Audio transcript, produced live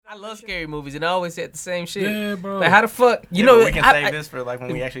I love scary movies, and I always said the same shit. Yeah, bro. Like, how the fuck? You know, we can save this for like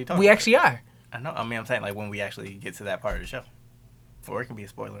when we actually talk. We actually are. I know. I mean, I'm saying like when we actually get to that part of the show, or it can be a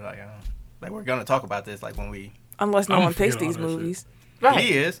spoiler. Like, like we're gonna talk about this like when we. Unless no one picks these movies. Right.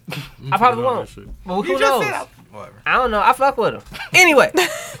 He is. I probably won't. But who knows? Whatever. I don't know. I fuck with him. Anyway,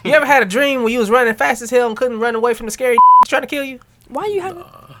 you ever had a dream where you was running fast as hell and couldn't run away from the scary trying to kill you? Why you having?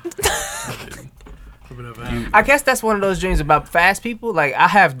 I guess that's one of those dreams about fast people. Like, I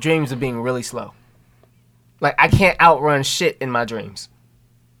have dreams of being really slow. Like, I can't outrun shit in my dreams.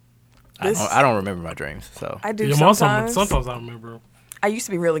 I don't remember my dreams, so. I do sometimes. Sometimes I remember. I used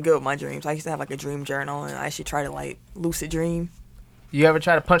to be really good with my dreams. I used to have like a dream journal, and I should try to like lucid dream. You ever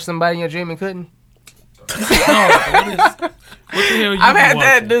try to punch somebody in your dream and couldn't? What the hell I've had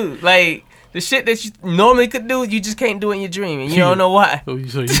that, dude. Like, the shit that you normally could do, you just can't do it in your dream, and you don't know why. So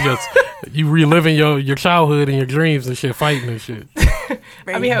you just you reliving your childhood and your dreams and shit, fighting and shit. I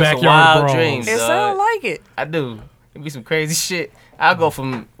be having some Backyard wild brawls. dreams. It sounds like it. I do. It be some crazy shit. I'll go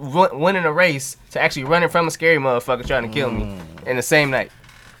from winning a race to actually running from a scary motherfucker trying to kill me in the same night.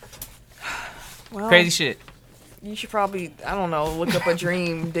 Well, Crazy shit. You should probably, I don't know, look up a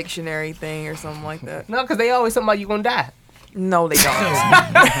dream dictionary thing or something like that. No, because they always talking about you gonna die. No, they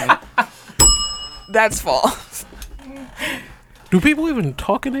don't. That's false. Do people even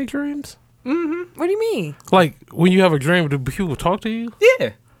talk in their dreams? Mm-hmm. What do you mean? Like, when you have a dream, do people talk to you?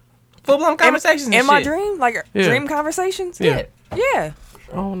 Yeah. Full-blown conversations and in shit. my dream? Like, Yeah. dream conversations? Yeah. Yeah.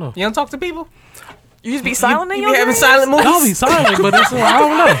 I don't know. You don't talk to people? You just be silent in You your be having dreams? silent movies? I'll be silent, but it's, I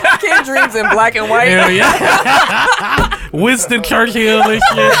don't know. Ken dreams in black and white. Hell yeah. Winston Churchill and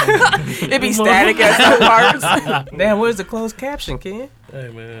shit. It be static at some parts. Damn, where's the closed caption, Ken? Hey,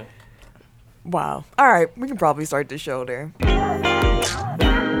 man. Wow. All right. We can probably start the show there.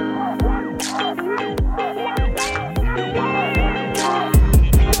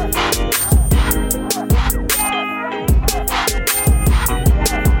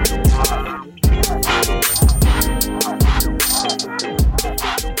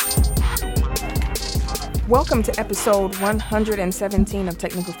 Welcome to episode 117 of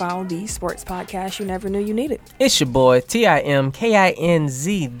Technical Foul, the sports podcast you never knew you needed. It's your boy,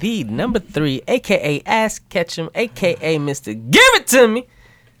 TIMKINZ, the number 3, a.k.a. Ask Ketchum, a.k.a. Mr. Give It To Me.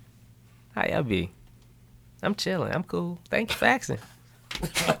 How y'all be? I'm chilling. I'm cool. Thank you for asking.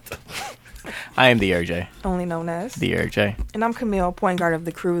 I am the RJ. Only known as. The RJ. And I'm Camille, point guard of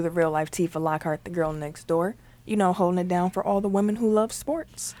the crew, the real life Tifa Lockhart, the girl next door. You know, holding it down for all the women who love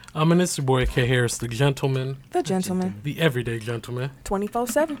sports. I'm an Insta boy, K Harris, the gentleman. The gentleman. The everyday gentleman.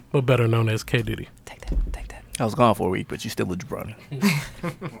 24/7. But better known as K Diddy. Take that. Take that. I was gone for a week, but you still a jabroni.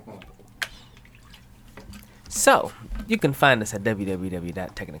 So, you can find us at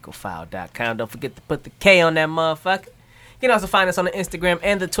www.technicalfile.com. Don't forget to put the K on that motherfucker. You can also find us on the Instagram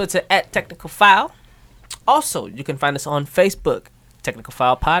and the Twitter at Technical File. Also, you can find us on Facebook, Technical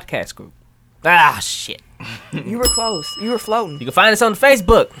File Podcast Group. Ah, shit. You were close. You were floating. You can find us on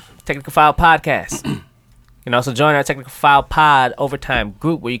Facebook, Technical File Podcast. You can also join our Technical File Pod Overtime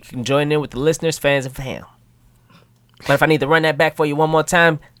group where you can join in with the listeners, fans, and fam. But if I need to run that back for you one more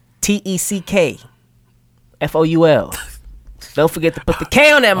time, TECKFOUL. Don't forget to put the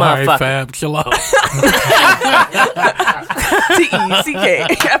K on that All right, motherfucker. Fab, chill out.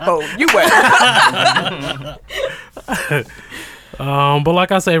 TECKFOUL. But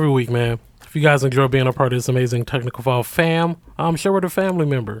like I say every week, man, if you guys enjoy being a part of this amazing Technical File fam, I'm sure we're a family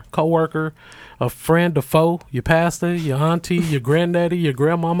member, co-worker, a friend, a foe, your pastor, your auntie, your granddaddy, your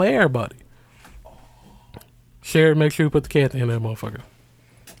grandmama, everybody. Share it, make sure you put the cat in that motherfucker.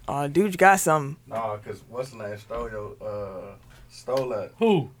 Dude, you got something. No, because what's the name? Stole that.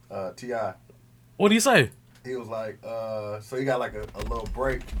 Who? T.I. What do you say? He was like, so he got like a little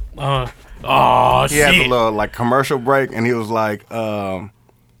break. Oh, He had a shit. little like commercial break, and he was like,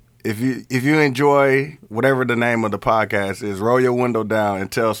 if you enjoy whatever the name of the podcast is, roll your window down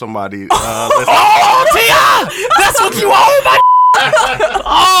and tell somebody. Oh, T.I. That's what you owe, my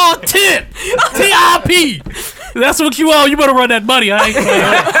Oh, tip. T.I.P. That's what you owe. You better run that money. I ain't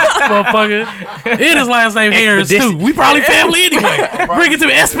motherfucker. And his last name Harris, too. We probably family anyway. Bring it to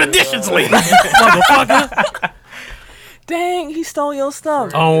me expeditiously, motherfucker. Dang, he stole your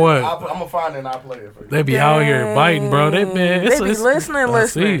stuff. On what? I'm gonna find it and I'll play it for you. They be out here biting, bro. They be listening. I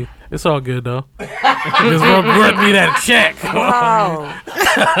see. It's all good, though. Just run me that check. Wow.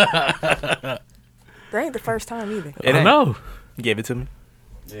 That ain't the first time either. I know. Give it to me.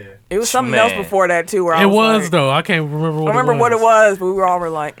 Yeah. It was something else before that, too. Where I It was was, like, though. I can't remember what I remember what it was, but we were all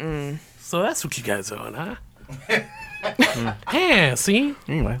like, So that's what you guys on, huh? Yeah, see?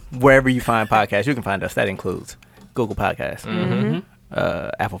 Anyway, wherever you find podcasts, you can find us. That includes Google Podcasts,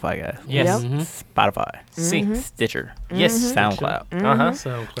 Apple Podcast, Yes. Yep. Spotify, See. Stitcher, Yes. SoundCloud,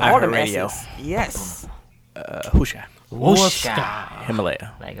 SoundCloud. All the iHeartRadio, messes. Yes. Whoosha, Whooshka.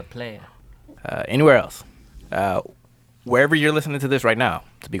 Himalaya, Like a player. anywhere else, wherever you're listening to this right now.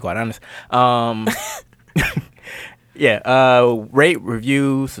 To be quite honest, rate,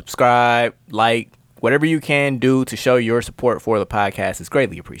 review, subscribe, like, whatever you can do to show your support for the podcast is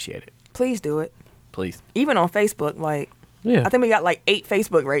greatly appreciated. Please do it. Please. Even on Facebook, like, Yeah. I think we got like 8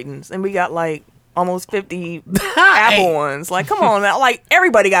 Facebook ratings, and we got like almost 50 Apple ones. Like, come on, man. Like,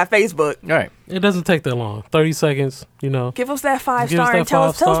 everybody got Facebook. All right. It doesn't take that long. 30 seconds, you know. Give us that 5 Give us star that and tell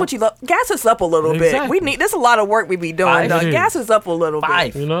us 5-star. what you love. Gas us up a little bit. Exactly. We need. There's a lot of work we be doing. 5. Dog. It is. Gas us up a little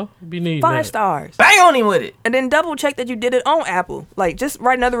 5. bit. You know? Be needing 5 that. stars. Bang on him with it. And then double check that you did it on Apple. Like, just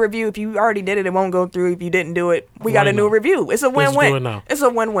write another review. If you already did it, it won't go through. If you didn't do it, we got Right a new now. review. It's a Let's do win-win. it now. It's a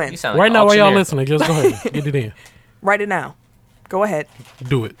win-win. You sound like Right an now, while y'all auctioneer. listening, just go ahead. Get it in. Write it now. Go ahead.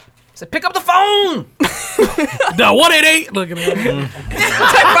 Do it. So pick up the phone. The 188. Look at that.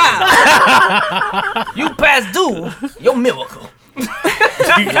 You past due. Your miracle.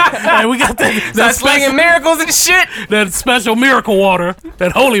 Hey, we got that Start slinging special, miracles and shit. that special miracle water,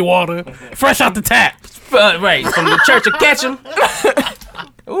 that holy water, fresh out the tap. Right, from the Church of Ketchum.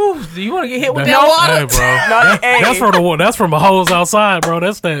 Ooh, do you want to get hit with Hey, that water? bro. Hey. That's from the water. That's from a hose outside, bro.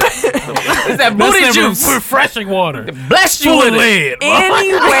 That's that. It's that booty That's that juice. refreshing water. Bless you Full of with it.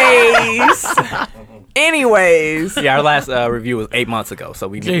 lead. Anyways. Yeah, our last review was 8 months ago, so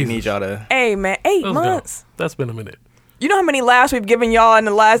we Jesus. need y'all to. Hey, man. 8 Let's go. months. That's been a minute. You know how many laughs we've given y'all in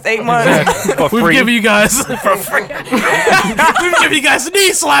the last 8 months? For We've free. given you guys for free. We've given you guys knee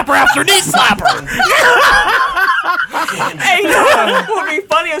slapper after knee slapper. Hey, it would be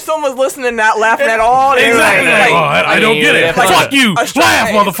funny if someone's listening not laughing at all. They're Exactly. like, Oh, I don't get it. yeah, Fuck you. a straight Laugh,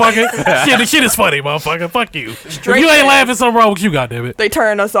 face. motherfucker. Shit, the shit is funny, motherfucker. Fuck you. If Straight you ain't face. laughing, something wrong with you, goddammit. they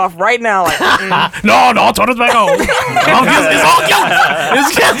turn us off right now. Like, No, turn us back on. It's all jokes.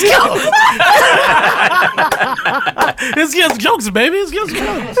 It's just jokes. It's just jokes, baby. It's just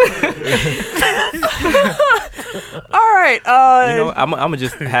jokes. all right. You know, I'm gonna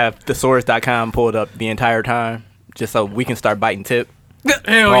just have thesaurus.com pulled up the entire time, just so we can start biting tip.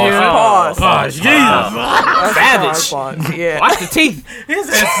 Hell yeah. Pause. Oh, Jesus. Savage. Pause. Yeah. Watch the teeth.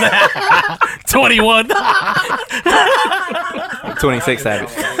 21. 26 Savage.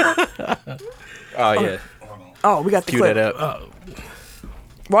 Oh yeah, Oh, we got the cue clip. that up.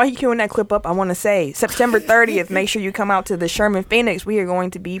 While you queuing that clip up, I want to say September 30th, make sure you come out to the Sherman Phoenix. We are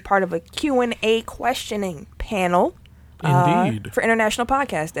going to be part of a Q&A questioning panel Indeed. for International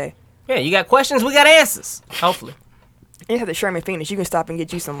Podcast Day. Yeah, you got questions, we got answers. Hopefully. You have the Sherman Phoenix. You can stop and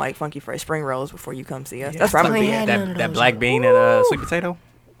get you some like funky fresh spring rolls before you come see us. That's where I'm gonna be at. That black bean and sweet potato.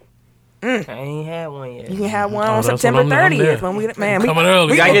 I ain't had one yet. You can have one on that's September when I'm 30th there. when we man. Coming early.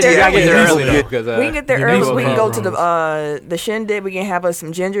 We You can gotta get get there there early. early though, because We can get there you early need so we can some go to the shindig. We can have us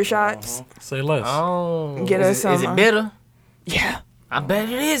some ginger shots. Say less. Oh. Get is us it some, bitter? Yeah. I bet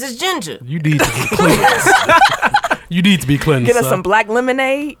it is. It's ginger. You need to be cleansed. You need to be cleansed. Get us son. some black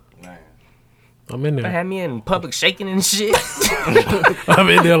lemonade. I'm in I there. had me in public shaking and shit. I'm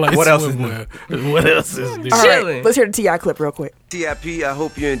in there like What else is swimwear. What else is new? All right, Chilling. let's hear the T.I. clip real quick. TIP, I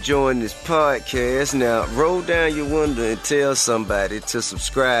hope you're enjoying this podcast. Now, roll down your window and tell somebody to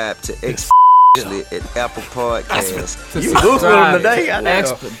subscribe to Expeditiously at Apple Podcasts. You Googling today? I know.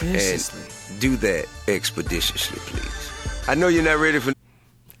 Expeditiously. And do that expeditiously, please. I know you're not ready for...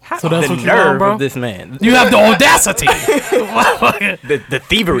 So that's The what you want, nerve bro? of this man. You have the audacity. The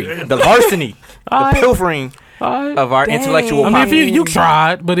thievery, the larceny, the pilfering of our intellectual I mean, if property. you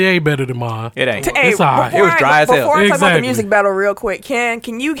tried, but it ain't better than mine. It ain't. Hey, It's all right. It was dry as hell. Before I talk about the Exactly. music battle real quick, can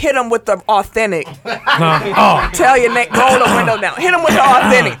you hit them with the authentic? Oh, Tell your neck, roll the window down. Hit them with the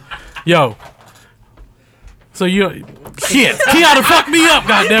authentic. yo. So you shit. Keanu fucked me up,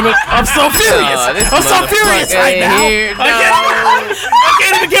 goddammit. I'm so furious. I'm so furious right now. I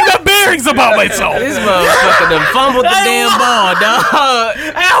can't even get my bearings about myself. This motherfucker done fumbled the damn ball, dog.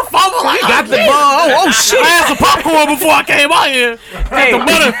 I fumble like Got the ball. Oh shit. I had some popcorn before I came out here. Hey, The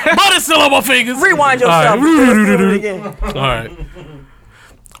butter's still on my fingers. rewind All yourself. right. Do it again. All right.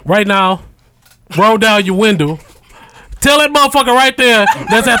 Right now, roll down your window. Tell that motherfucker right there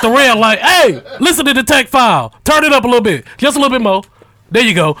that's at the red light, hey, listen to the tech file. Turn it up a little bit. Just a little bit more. There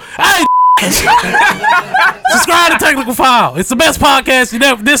you go. Hey, subscribe to Technical File. It's the best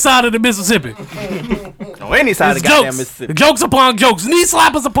podcast this side of the Mississippi. On any side It's of the goddamn jokes. Mississippi. Jokes upon jokes. Knee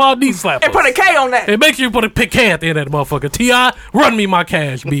slappers upon knee slappers. And put a K on that. And make sure you put a K at the end of that motherfucker. T.I., run me my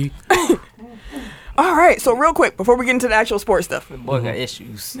cash, B. All right, so real quick before we get into the actual sports stuff. Boy got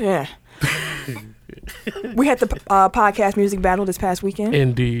issues. Yeah. We had the podcast music battle this past weekend.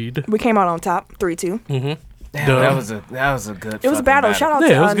 Indeed. We came out on top, 3-2. Damn, Duh. that was a good. It was a battle. Shout out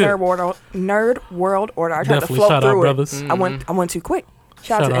Yeah, it was to good. Nerd World Order. I tried Definitely to float shout out, through it. brothers. I went too quick.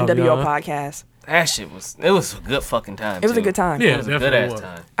 Shout out Shout to out, NWO y'all. podcast. That shit was. It was a good fucking time. It was a too. good time. Yeah, It was a good definitely ass was.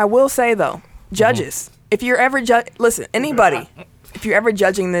 time. I will say though, judges, if you're ever listen, anybody, if you're ever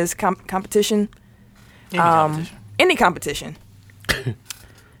judging this competition, any competition,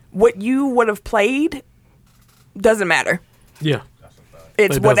 what you would have played doesn't matter. Yeah. It's It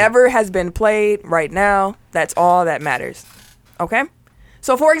doesn't. whatever has been played right now. That's all that matters. Okay.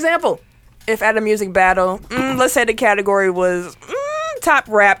 So, for example, if at a music battle, let's say the category was top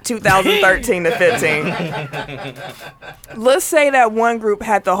rap 2013 to 15. Let's say that one group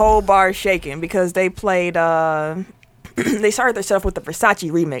had the whole bar shaking because they played. They started their stuff with the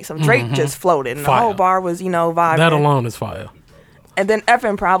Versace remix of Drake just floated, and Fire. the whole bar was, vibing. That alone is fire. And then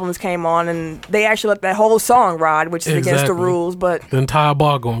FM Problems came on, and they actually let that whole song ride, which is against the Exactly. rules, but The entire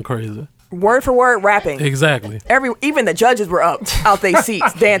bar going crazy. word for word rapping. Exactly. Even the judges were up out their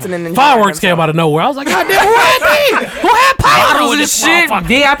seats dancing and enjoying Fireworks came themselves. out of nowhere. I was like, God damn, who had these? Who had Bottles in and this shit.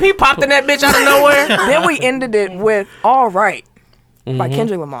 motherfucker? DIP popped in that bitch out of nowhere. Then we ended it with "All Right" by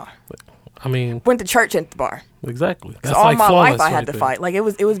Kendrick Lamar. I mean, Went to church at the bar. exactly. That's All like my flawless life I had right to there. fight. Like it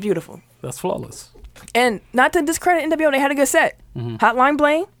was beautiful. That's flawless. And not to discredit NWO, they had a good set. Hotline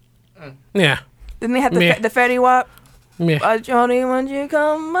Bling. Yeah. Then they had Meh. the Fetty Wap. Yeah. Johnny, when you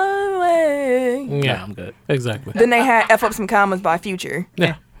come my way. Yeah. I'm good. Exactly. Then they had F Up Some Commas by Future.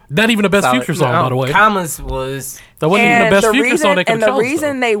 Yeah. Not even the best Solid. Future song, by the way. Commas was. That wasn't even the best Future reason, song they could and have the chose.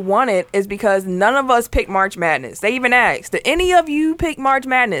 reason they won it is because none of us picked March Madness. They even asked, did any of you pick March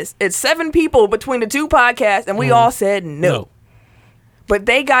Madness? It's 7 people between the two podcasts, and we all said no. But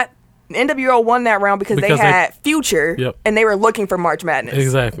they got NWO won that round because they Because they- had Future, Yep. and they were looking for March Madness.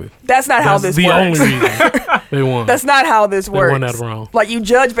 Exactly. That's not how That's this the works. only reason they won. That's not how this works. won that round. Like you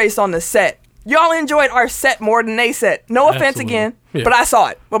judge based on the set. Y'all enjoyed our set more than they set. No offense Absolutely. again, Yeah. but I saw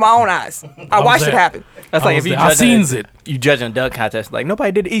it with my own eyes. I was watched it there. happen. That's I like was if you there. I judge seens it. You judging a dunk contest. Like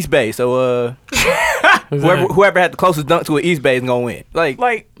nobody did the East Bay, so Exactly. whoever had the closest dunk to an East Bay is gonna win. Like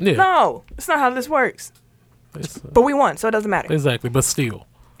Yeah. No, it's not how this works. It's- But we won, so it doesn't matter. exactly. But still.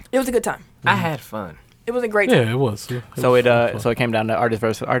 It was a good time. I had fun. It was a great time. Yeah, it was. so it came down to artist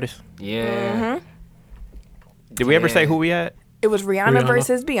versus artist. Yeah. Did we ever Yeah. say who we had? It was Rihanna, Rihanna.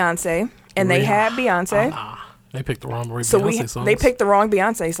 versus Beyonce, and they had Beyonce. They picked the wrong Beyonce So songs. they picked the wrong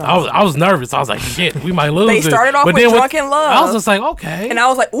Beyonce song. I was nervous. I was like, shit, we might lose. They it. started off But with then Drunk in Love. I was just like, okay. and I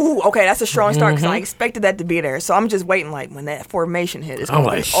was like, ooh, okay, that's a strong start because I expected that to be there. So I'm just waiting, like, when that formation hit, it's I'm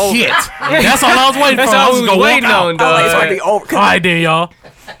going like, to be over. shit. That's all I was waiting That's for. I all was we gonna was walk waiting out. on, I was like, it's dog. going to be over. 'Cause- All right, then, y'all.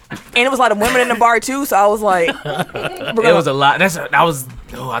 And it was a lot of women in the bar, too, so I was like, It was a lot.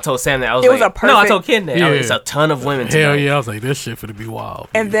 I told Sam that. I was It like, was a no, I perfect- told Ken that. Yeah. It's a ton of women. Hell tonight. yeah. I was like, this shit finna be wild.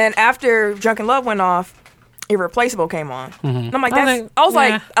 And then after Drunk in Love went off, Irreplaceable came on. And I'm like, I that's, think- I was yeah.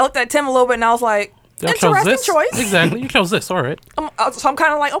 like, I looked at Tim a little bit and I was like, Y'all chose interesting this? choice. Exactly. You chose this. All right. So I'm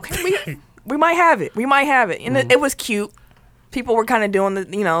kind of like, okay, we might have it. We might have it. And it was cute. People were kind of doing the,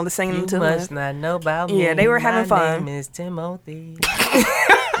 the singing You to must the. not know about me. Yeah, they were having My fun. name is Timothy.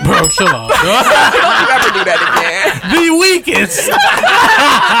 Bro, chill out. Don't you ever do that again. The weakest.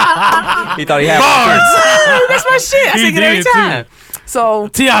 He thought he had Bars. That's my shit. I He sing it every did, too. time. So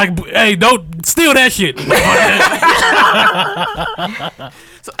T.I., hey, don't steal that shit.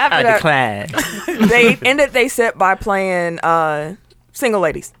 so after that, decline. they ended they set by playing Single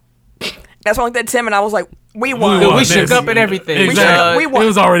Ladies. That's when I looked at Tim and I was like, we won. We won. shook up and everything. Exactly. We won. It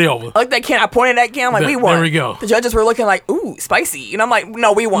was already over. I looked at Ken, I pointed at Ken, I'm like, we won. There we go. The judges were looking like, ooh, spicy. And I'm like,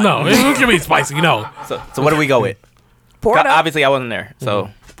 no, we won. No, it can be spicy. No. So what do we go with? Pour it up. Obviously, I wasn't there. So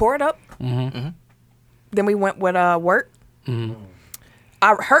Pour it up. Then we went with work.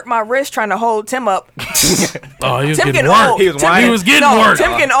 I hurt my wrist trying to hold Tim up. Oh, he was Tim getting getting work. old. He was Tim whining. He was getting no, work.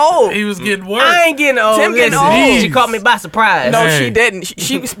 Tim getting old. He was getting work. I ain't getting old. Tim getting Listen, old. She caught me by surprise. No, Hey. she didn't.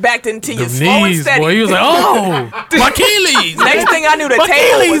 She was backed into you The slow and knees, steady. boy. He was like, oh, my Achilles. Next thing I knew, the My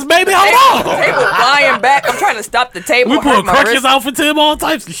table Achilles, was baby, hold on. table flying back. I'm trying to stop the table. We hurt put my crutches wrist. out for Tim, all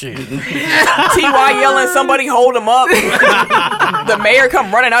types of shit. Ty yelling, somebody hold him up. The mayor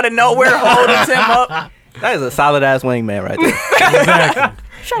come running out of nowhere, holding Tim up. that is a solid ass wingman right there. Exactly.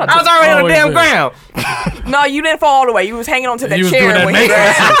 Shut up. I was already on the Always damn there. ground. No, you didn't fall all the way. You was hanging onto that He was doing chair that when he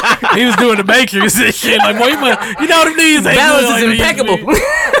grabbed. matrix. He was doing the matrix and shit. Like, boy, you know them knees ain't Balance good is like they impeccable. used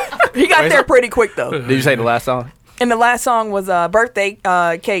to He got there pretty quick though. Did you say the last song? And the last song was Birthday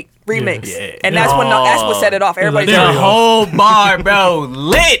Cake remix. Yeah. And that's what set it off. Everybody There The we go. whole bar, bro,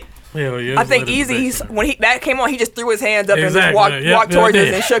 lit. Hell yeah. I think Easy, when that came on, he just threw his hands up and just Exactly. walked towards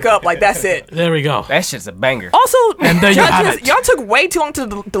us and shook up. Like, that's it. There we go. That shit's a banger. Also, And there you have it. y'all took way too long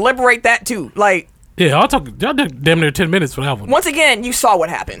to deliberate that, too. Like, Yeah, y'all did damn near 10 minutes for that one. once again, you saw what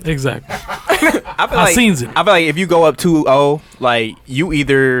happened. Exactly. I feel I like, seen it. I feel like if you go up 2-0, like you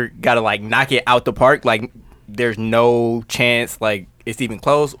either gotta like knock it out the park, like there's no chance like it's even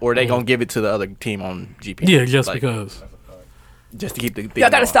close, or they gonna give it to the other team on GP. Yeah, just Like, because. just to keep the thing Y'all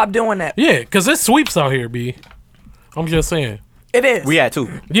gotta going. stop doing that. Yeah, because it's sweeps out here, B. I'm just saying. It is. We had 2.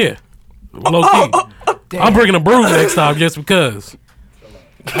 Yeah. Low key. I'm bringing a broom next time just because.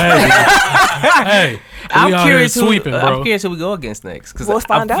 Hey. Hey. I'm we out here curious sweeping, bro. I'm curious who we go against next. Because Let's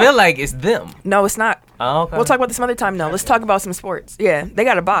find I out. feel like it's them. No, it's not. Oh, okay. We'll talk about this some other time, though. Let's talk about some sports. Yeah, they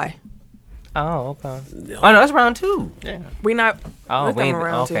got to buy. Oh, okay. Oh, no, that's round 2. We not. Oh, let's we come ain't.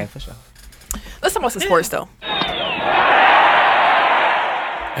 around Okay, too. for sure. Let's talk about some sports, though.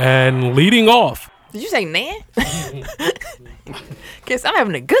 And leading off. Did you say Nan? Guess I'm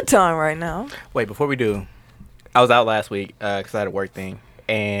having a good time right now. Wait, before we do, I was out last week because I had a work thing,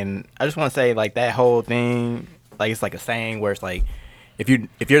 and I just want to say like that whole thing, like it's like a saying where it's like if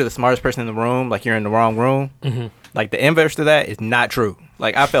you're the smartest person in the room, like you're in the wrong room. Mm-hmm. Like the inverse to that is not true.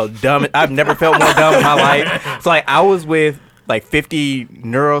 Like I felt dumb. I've never felt more dumb in my life. So like I was with like 50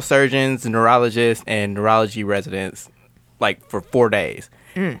 neurosurgeons, neurologists, and neurology residents like for 4 days,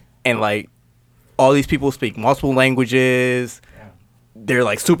 and like all these people speak multiple languages. They're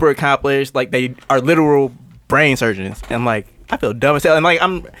like super accomplished. Like they are literal brain surgeons. And like I feel dumb as hell. And like I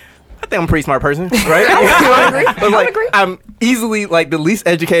think I'm a pretty smart person, right? I agree. But like I agree. I'm easily like the least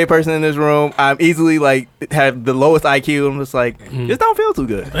educated person in this room. I'm easily like have the lowest IQ. I'm just like just don't feel too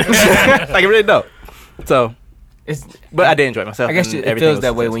good. Like I really don't. So, It's, but I did enjoy myself. I guess and it everything feels was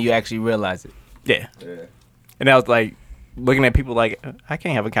that way successful. when you actually realize it. Yeah. And I was like looking at people like I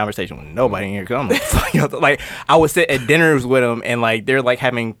can't have a conversation with nobody in here because I'm like I would sit at dinners with them and like they're like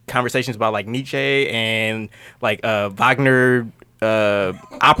having conversations about like Nietzsche and like Wagner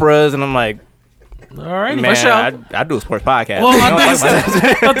operas, and I'm like, All right. man, sure. I do a sports podcast. Well, You know,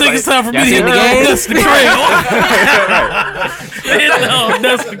 I think it's time for me to seen hit the game? Dusty Craig.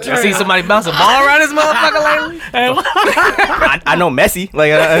 I see somebody bounce a ball around this motherfucker lately. I know Messi.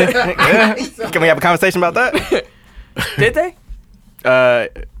 Like, can we have a conversation about that? Did they?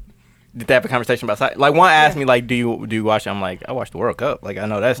 Did they have a conversation about soccer? Like one asked me like, do you watch it? I'm like, I watch the World Cup. Like I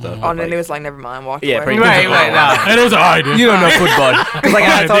know that stuff. Oh, and then Like, it was like, never mind. Walked Yeah, away. pretty Right, nah. And it was all right. Dude. You don't know football. Cause like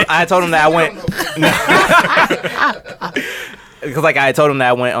I told him that I went. Because like I told him that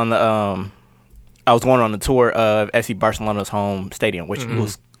I went on the I was going on the tour of FC Barcelona's home stadium, which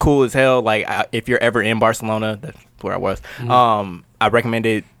was cool as hell. Like if you're ever in Barcelona, that's where I was. I recommend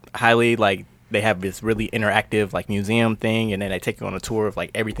it highly. Like they have this really interactive like museum thing, and then they take you on a tour of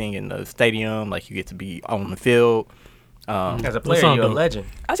like everything in the stadium. Like you get to be on the field. As a player, sound you're a dope. legend.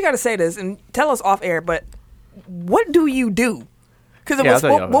 I just got to say this and tell us off air, but what do you do? Because Yeah, I'll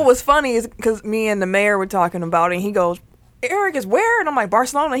tell you what was funny is because me and the mayor were talking about it, and he goes, Eric is where? And I'm like,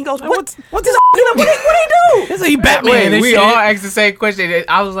 Barcelona. He goes, what's this? What do he do? He Batman. Wait, and we shit. all asked the same question.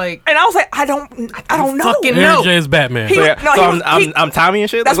 I was like, And I was like, I don't know. fucking Eric no. J is Batman. He- So, yeah, No, so he I'm, was- I'm, he- I'm Tommy and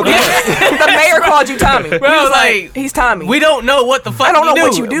shit. That's Like, what the mayor called you Tommy. He Bro, was like, he's Tommy. we don't know what the fuck I don't know you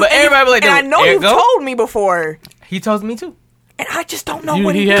what you do. But And everybody was like, and I know there you've go. told me before, He told me too. and I just don't know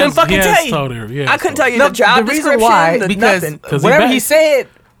what he has, did. couldn't fucking he has tell you. told her, he has I couldn't told tell you the job the reason description, why, the because nothing. 'Cause he whatever back. he said,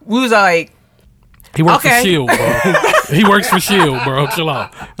 we was like, He works Okay. for Shield, bro. He works for Shield, bro. Chill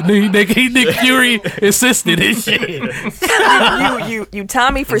out. Nick Fury assisted his shit. you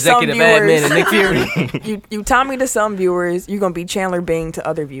Tommy for executive some admin viewers. and Nick Fury. You Tommy to some viewers. You're gonna be Chandler Bing to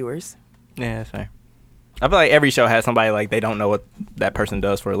other viewers. yeah, that's fair. I feel like every show has somebody like they don't know what that person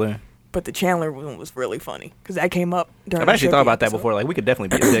does for a living. But the Chandler one was really funny because that came up during. I've the actually trivia thought about that episode. before. Like we could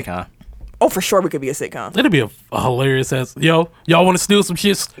definitely be a sitcom. Oh, for sure, we could be a sitcom. That'd be a hilarious ass. Yo, y'all want to steal some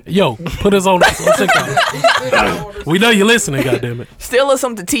shit? Yo, put us on TikTok. We know you're listening, goddammit. Still us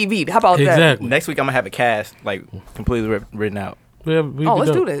something to TV. How about that? Exactly. Next week I'm gonna have a cast like completely written out. Yeah, we Oh, be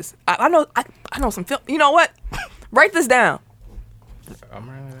let's dope. do this. I know some film. You know what? Write this down.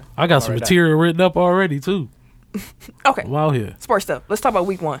 I got some material written up already too. Okay. I'm out here. Sports stuff. Let's talk about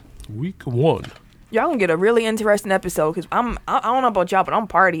week 1. Week 1. Y'all gonna get a really interesting episode because I don't know about y'all, but I'm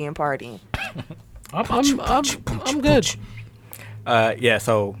partying. I'm good. Yeah,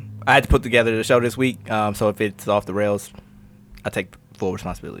 so I had to put together the show this week. So if it's off the rails, I take full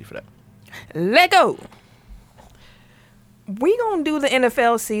responsibility for that. Let go. We gonna do the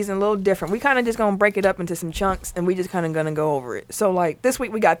NFL season a little different. We kind of just gonna break it up into some chunks, and we just kind of gonna go over it. So like this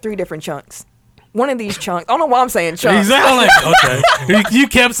week we got 3 different chunks. one of these chunks. I don't know why I'm saying chunks. Exactly. Like, okay. You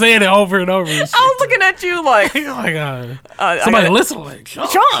kept saying it over and over. And shit. I was looking at you like Oh my God. I Somebody gotta- listen like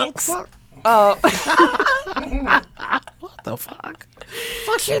chunks. What the fuck?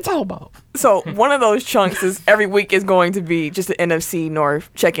 What you talking about? So one of those chunks is every week is going to be just the NFC North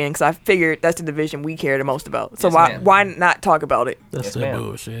check-in because I figured that's the division we care the most about. So why not talk about it? That's Yes, that ma'am.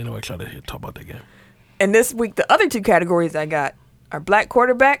 bullshit. Ain't nobody trying to talk about that game. And this week, the other two categories I got are black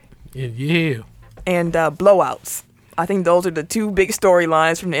quarterback Yeah. and blowouts. I think those are the two big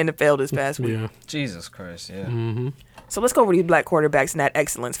storylines from the NFL this past week. Yeah. Jesus Christ, yeah. Mm-hmm. So let's go over these black quarterbacks and that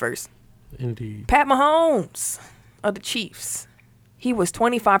excellence first. Indeed. Pat Mahomes of the Chiefs. He was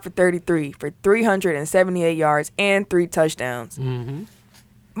 25 for 33 for 378 yards and 3 touchdowns. Mm-hmm.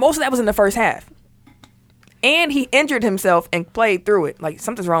 Most of that was in the first half. And he injured himself and played through it. Like,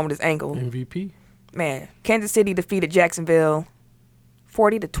 something's wrong with his ankle. MVP. Man, Kansas City defeated Jacksonville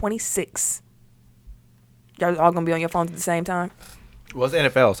 40-26. Y'all all gonna be on your phones at the same time? Well, it's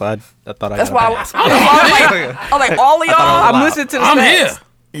NFL, so I thought I That's got why I was like, all of y'all. I'm listening to the I'm stats. here.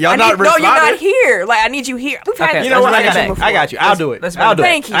 Y'all I not need, no, you're not responding? here. Like, I need you here. We've had Okay, this You know what? I Let's got bring it you. back. I got you. I'll do it. let's I'll do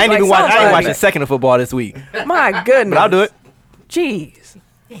Thank it. you. I ain't Like, even watch. I ain't somebody. watched a second of football this week, My goodness. but I'll do it. Jeez.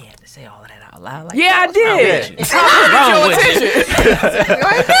 You had to say all of that out loud. Like, Yeah, I did. what's wrong with you?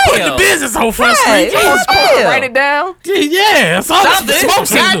 Put the business on first. Hey, Street. damn. Write it down. Yeah. Something. Smoke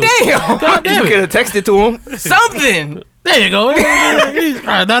signal. Goddamn. God damn You it. could have texted to him. Something. There you go. All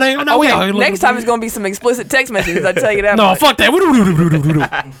right, that ain't. No, we out Okay, here next looking- time it's gonna be some explicit text messages. I tell you that. No, much. fuck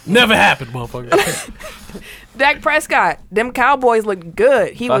that. Never happened, motherfucker. Dak Prescott. Them Cowboys looked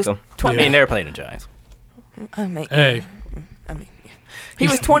good. He Fuck was 'em. I mean, they're playing the Giants. I mean, Hey, he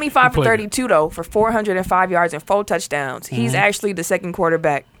was 25 for Player. 32 though for 405 yards and 4 touchdowns. He's actually the second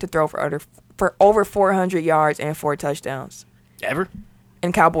quarterback to throw for over 400 yards and 4 touchdowns Ever?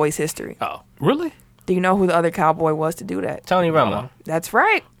 in Cowboys history. Oh, really? Do you know who the other Cowboy was to do that? Tony Romo. That's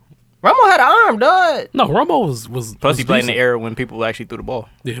right. Romo had an arm, dog. No, Romo was. plus he was played in the decent. era when people actually threw the ball.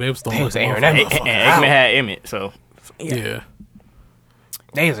 Yeah, they was throwing. They was the airing ball. that And motherfucker Aikman out. had Emmett, so Yeah.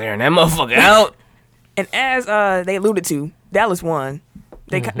 They was airing that motherfucker out. And as they alluded to, Dallas won.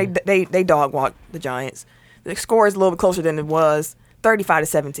 They dog walked the Giants. The score is a little bit closer than it was,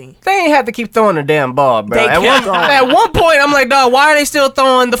 35-17. They ain't have to keep throwing the damn ball, bro. They At kept one, throwing. at one point, I'm like, dog, why are they still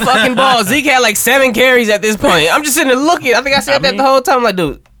throwing the fucking ball? Zeke had like 7 carries at this point. I'm just sitting there looking. I think I said that the whole time. I'm like,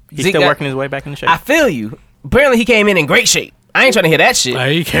 dude, he's Zeke still got- working his way back in the shape. I feel you. Apparently, he came in great shape. I ain't trying to hear that shit.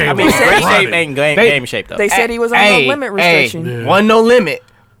 Like, he came I mean, with great running. shape ain't game, They- game shape though. They said he was on Hey, no limit hey, restriction. Yeah. Wasn't no limit,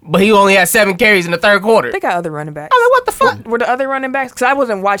 but he only had 7 carries in the third quarter. They got other running backs. I mean, what the fuck? Were the other running backs? Because I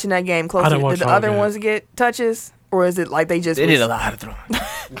wasn't watching that game I closely. didn't watch Did the the whole other game. ones get touches? Or is it like they just They was- did a lot of throwing.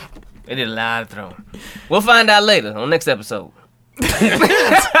 They did a lot of throwing. We'll find out later on next episode.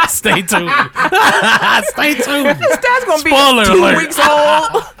 Stay tuned. Stay tuned. That's going to be Spoiler 2 alert. weeks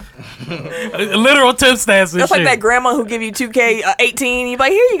old. Literal tip stats and That's shit. like that grandma who give you 2K18. You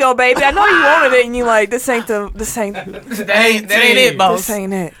like, here you go, baby. I know you wanted it, and you like, this ain't That ain't This it, boss.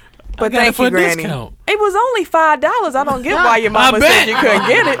 ain't it. But got it thank for you, a Granny. discount. It was only $5. I don't get why your mama bet. said you couldn't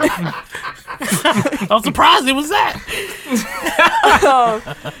get it. I'm surprised it was that.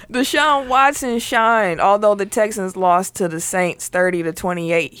 Deshaun Watson shined. Although the Texans lost to the Saints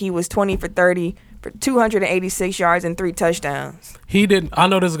 30-28, he was 20 for 30 for 286 yards and 3 touchdowns. He didn't. I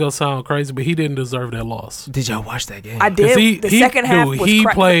know this is gonna sound crazy, but he didn't deserve that loss. Did y'all watch that game? I 'Cause did. The second half was he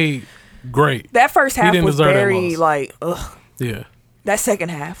cra- played great. That first half didn't was deserve that very loss. like, ugh. Yeah, That second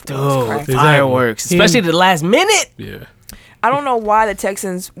half was Oh, crazy. Exactly. fireworks. He- Especially the last minute. yeah. I don't know why the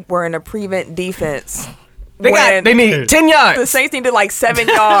Texans were in a prevent defense. They when they need 10 yards. the Saints needed like 7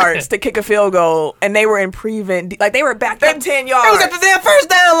 yards to kick a field goal, and they were in prevent. Like they were backed up 10 yards. They was at the damn first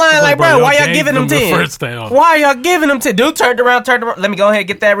down line. Like, bro, why y'all gave giving them the 10? first down. Why y'all giving them 10? Dude turned around. Let me go ahead and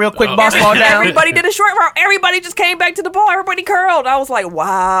get that real quick boss ball down. Everybody did a short route. Everybody just came back to the ball. Everybody curled. I was like,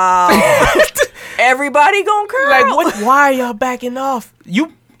 wow. Everybody gonna curl. Like, what? Why are y'all backing off?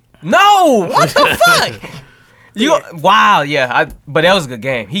 No! What the fuck? Wow, yeah. But that was a good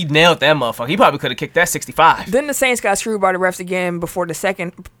game. He nailed that motherfucker. He probably could have kicked that 65. Then the Saints got screwed by the refs again before the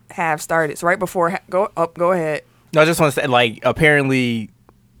second half started. So right before go ahead. No, I just want to say, like, apparently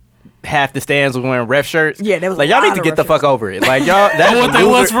half the stands were wearing ref shirts. Yeah, there was like a y'all lot need to of get the ref fuck over it. Like y'all, that's What a they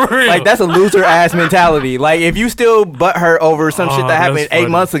was loser, for real. Like that's a loser ass mentality. Like if you still butthurt over some shit that happened that's 8 funny.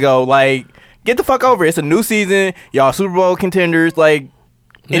 months ago, like get the fuck over it. It's a new season. Y'all Super Bowl contenders. Like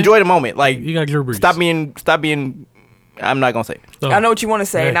enjoy the moment. Like You got Drew Brees. stop being I'm not gonna say it. So, I know what you want to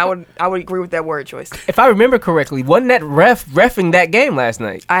say, Yeah. and I would agree with that word choice. If I remember correctly, wasn't that reffing that game last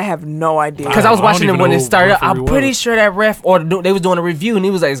night? I have no idea. Because I was I don't watching it even when know it started. what referee I'm pretty was. sure that ref, or they was doing a review, and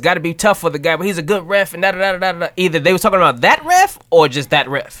he was like, "It's got to be tough for the guy, but he's a good ref." And da da da da da. Either they was talking about that ref or just that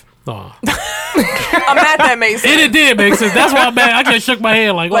ref. Nah. I'm mad that made sense. It did make sense. That's why I'm mad. I just shook my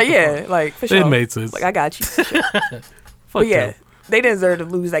head like, what Like, the yeah, fuck? like, for It sure. made sense. Like, I got you. Fuck But yeah, them. they didn't deserve to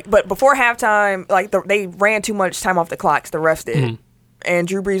lose that. But before halftime, like, they ran too much time off the clocks. The refs did. Mm-hmm. And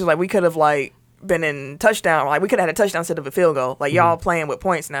Drew Brees was like, we could have, like, been in touchdown. Like, we could have had a touchdown instead of a field goal. Like, y'all playing with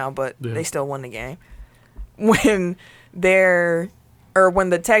points now, but Mm-hmm. Yeah. they still won the game. When when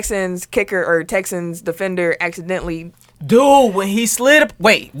the Texans kicker or Texans defender accidentally, Dude, when he slid up,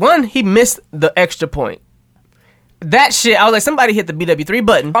 he missed the extra point. That shit, I was like, somebody hit the BW3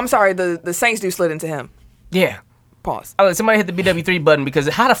 button. I'm sorry, the Saints dude slid into him. Yeah. Pause. I was like, somebody hit the BW3 button because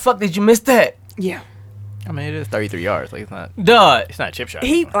how the fuck did you miss that? Yeah. I mean, it is 33 yards. Like Dog. it's not a chip shot.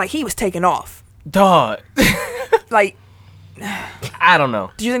 He was taking off. Dog. Like, I don't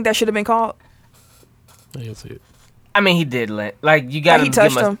know. do you think that should have been called? I didn't see it. I mean, he did land. Like, you gotta he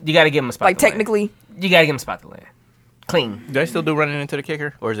touched him? You gotta give him a spot Like, to land. technically, You gotta give him a spot to land. Clean. Do they still do running into the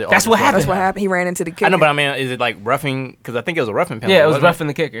kicker, or is it? all That's just what running? happened. that's what happened. He ran into the kicker. I know, but I mean, is it like roughing? Because I think it was a roughing penalty. Yeah, it was wasn't roughing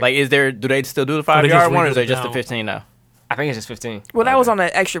the kicker. Like, do they still do the they 5-yard just one, or is wriggled it just the down. 15 now? I think it's just 15. Well, that was on an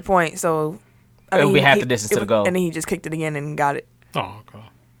extra point, so It would be half the distance to the goal. and then he just kicked it again and got it. Oh, okay.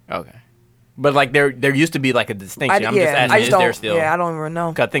 Okay, but like there used to be like a distinction. I'm just asking, I just is there don't. still? Yeah, I don't even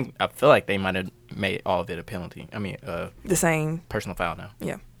know 'Cause I feel like they might have made all of it a penalty. I mean, the same. personal foul now.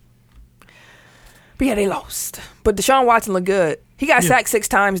 Yeah, but yeah, they lost. But Deshaun Watson looked good. He got sacked 6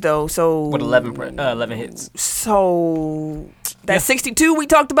 times though, so With 11 hits. So that 62 we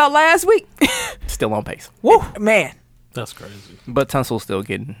talked about last week, Still on pace, woo, man, That's crazy. but Tunsil's still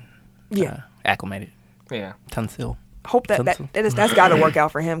getting yeah. acclimated. Yeah. Tunsil. Hope that's got to work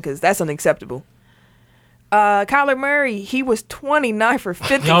out for him because that's unacceptable. Kyler Murray, he was 29 for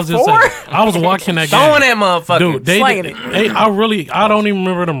 54. I was just saying, I was watching that game. Throwing that motherfucker. Dude, slanging I don't even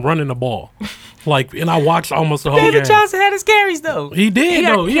remember them running the ball. Like, and I watched almost the whole David game. Johnson had his carries, though. He did, He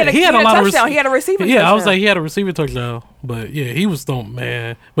had- though. he had a- He he had had a a lot of touchdown. He had a receiving Yeah, I was touchdown. like, he had a receiving touchdown. But yeah, he was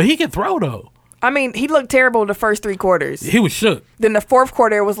man. But he could throw though. I mean, he looked terrible the first 3 quarters. He was shook. Then the fourth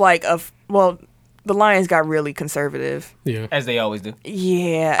quarter it was like the Lions got really conservative. Yeah. As they always do.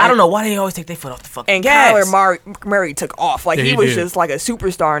 Yeah, I don't know why they always take their foot off the fucking And gas. Kyler Murray took off like Yeah, he he was did. just like a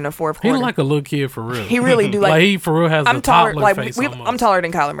superstar in the fourth He quarter. looked like a little kid for real. He really do like like. he for real has I'm the taller. toddler Like face almost. I'm taller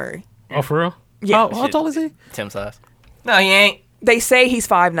than Kyler Murray. Oh, for real? Yeah. How tall is he? Tim size. No, he ain't. They say he's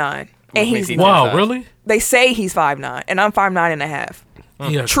 5'9", and he's. He- Wow, size. really? They say he's 5'9", and I'm 5'9" and a half.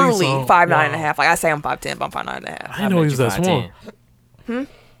 Yeah, Truly so. 5'9" and a half. Like I say, I'm 5'10", but I'm 5'9" and a half. I didn't know he was that small.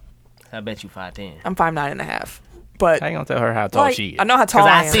 I bet you 5'10". I'm 5'9" and a half. But I ain't gonna tell her how tall like, she is. I know how tall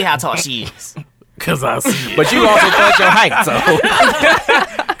Because I I am. see how tall she is. Because I see it. But you also felt your height,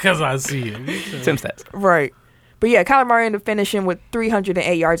 so Because I see it. Tim stats. Right. But yeah, Kyler Murray ended up finishing with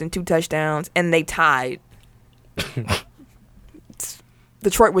 308 yards and 2 touchdowns, and they tied.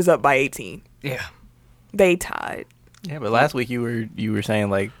 Detroit was up by 18. Yeah. They tied. Yeah, but last week you were saying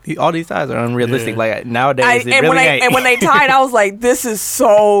like all these ties are unrealistic. Yeah. Like nowadays, it and really ain't. when they tied, I was like, "This is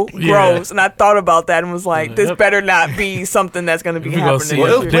so Yeah. gross." And I thought about that and was like, "This Yep. better not be something that's going to be We gonna happening." see this it. Well,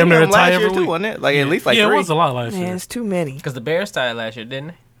 it year. was Damn near plenty of a tie last year every too, week. wasn't it? Like at least like yeah, three. it was a lot last Man, year. it's too many. Because the Bears tied last year, didn't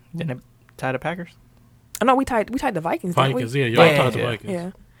they? Didn't they tie the Packers? I know we tied the Vikings. didn't we? Vikings, yeah, y'all Yeah, talked to yeah. Vikings. Yeah.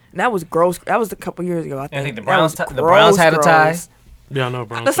 And that was gross. That was a couple years ago. I think. I think the That Browns was the Browns had a gross, tie. gross. Yeah, I know,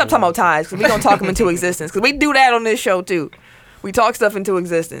 bro. Let's stop talking about ties because we don't talk them into existence. Because we do that on this show too. We talk stuff into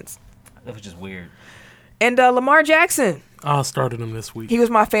existence. That was just weird. And Lamar Jackson, I started him this week. he was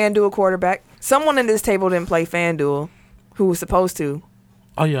my FanDuel quarterback. Someone in this table didn't play FanDuel, who was supposed to.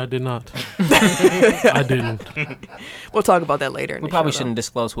 Oh, yeah, I did not. I didn't. We'll talk about that later. In We the probably show, shouldn't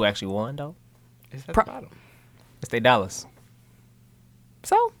disclose who actually won, though. It's at Pro- the bottom. It's their dollars. though.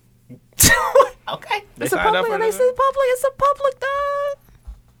 So Okay. They it's a signed up public. for They this? said public. It's a public.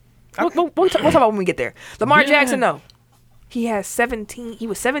 We'll talk about when we get there. Lamar Yeah. Jackson, though, he has 17. He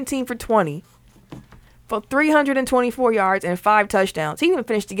was 17 for 20. For 324 yards and 5 touchdowns. He even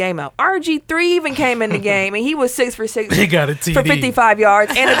finished the game out. RG3 even came in the game, and he was 6 for 6 He got a TD. for 55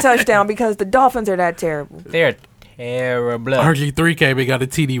 yards and a touchdown because the Dolphins are that terrible. They're terrible. RG3 came and got a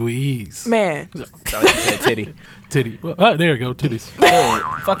TD with ease. Man, Thought you said titty. Titty. Oh, there you go, titties.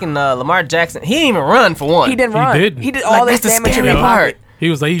 Dude, fucking Lamar Jackson. He didn't even run for one. he didn't He run. didn't. He did Like, all this that's the damage in scary the part. pocket. He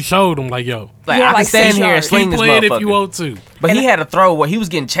was like, he showed him like, yo, Like Yeah, I can like stand 6 here and yards. sling keep this playing if motherfucker. you want to. But he had a throw where he was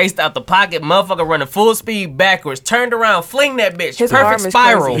getting chased out the pocket, motherfucker running full speed backwards, turned around, fling that bitch, His arm perfect is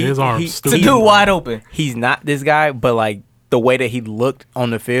spiral. crazy. His arm's he- stupid. To do wide open. He's not this guy, but like the way that he looked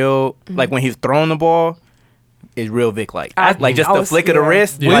on the field, Mm-hmm. like when he's throwing the ball, is real Vic like. I- Like just I the was- flick of the yeah.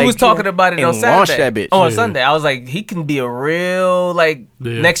 wrist. Yeah. We like, was talking about it and on Saturday. launch that bitch. On Yeah. Sunday, I was like, he can be a real like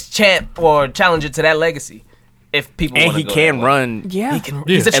Yeah. next champ or challenger to that legacy if people. and wanna he go can that way. run. Yeah. He can. Yeah.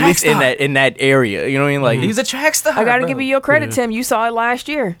 He's a At track least star. in that area, you know what I mean? Like He's a track star. I got to bro. give you your credit, Yeah. Tim. You saw it last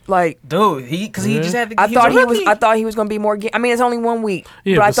year. Like dude. Because he just had. To, I he's thought a he was. rookie. I thought he was going to be more. I mean, it's only 1 week,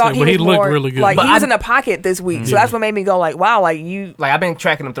 Yeah, but I but thought still, he he was looked more really good. like But he was I- in the pocket this week. So that's what made me go like, wow, like you. Like I've been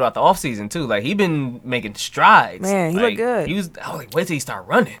tracking him throughout the offseason too. Like he been making strides. Man, he like, looked good. I was like, wait till he start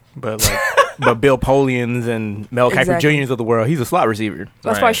running. but but Bill Polians and Mel Kiper Exactly. Juniors of the world, he's a slot receiver.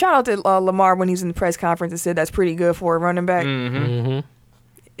 That's Right. why shout out to Lamar when he was in the press conference and said that's pretty good for a running back. Mm-hmm.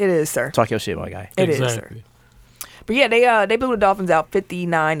 It is, sir. Talk your shit, my guy. It is, sir. Exactly. But yeah, they blew the Dolphins out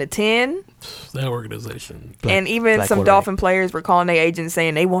 59-10, That organization. and even black some quarterback. Dolphin players were calling their agents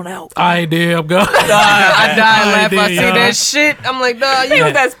saying they want out. I did. I'm going. I died laughing. I see did, that shit. I'm like, nah, It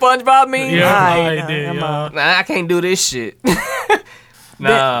was that SpongeBob meme. Yeah, Aight, I did. I'm out. Yeah. I can't do this shit.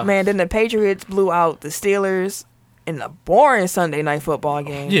 nah. Then the Patriots blew out the Steelers in a boring Sunday night football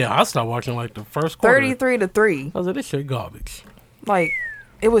game. Yeah, I stopped watching like the first quarter. 33-3. I was like, this shit garbage. Like,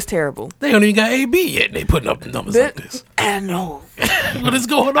 it was terrible. They don't even got AB yet. They putting up the numbers like this. I know. What is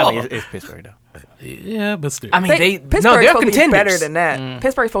going I on? mean, it's Pittsburgh though. Yeah, but still. I mean, they Pittsburgh's no, they're supposed to be contenders. better than that.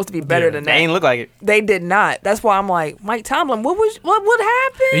 Pittsburgh's supposed to be better Yeah. than They that. ain't look like it. They did not. That's why I'm like, Mike Tomlin, what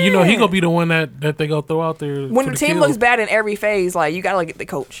happened? and you know he gonna be the one that they gonna throw out there when for the team kill. looks bad in every phase, like you gotta look at the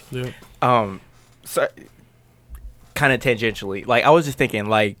coach. Yeah. So kind of tangentially, like I was just thinking,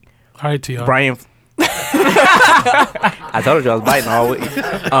 like All right, T.R. Brian. I told you I was biting all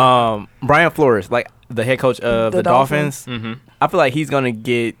week. Brian Flores, like the head coach of The the Dolphins, Mm-hmm. I feel like he's gonna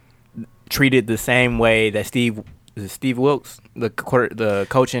get treated the same way that Steve Wilkes, the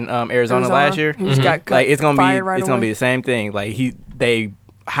coach in Arizona last year. He just got Like it's gonna be fired right it's gonna away. be the same thing. Like they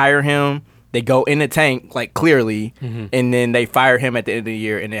hire him, they go in the tank like clearly, and then they fire him at the end of the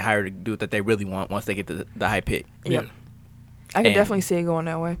year, and they hire the dude that they really want once they get the high pick. Yep. Yeah, I can And- definitely see it going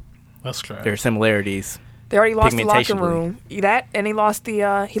that way. that's trash. There are similarities. They already lost the locker Pigmentationally. room. That and he lost the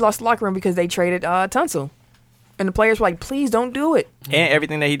locker room because they traded Tunsil. And the players were like, please don't do it. And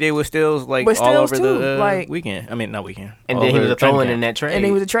everything that he did with Stills, like With all Stills, over too, the like- weekend. I mean, not weekend. And all then he over was the a throwing training in camp. that trade. And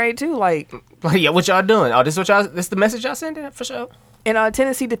he was a trade too. Like Like, yeah, what y'all doing? Oh, this the message y'all sending for sure. and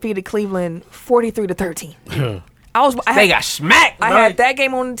Tennessee defeated Cleveland 43-13. I They got smacked. I bro. had that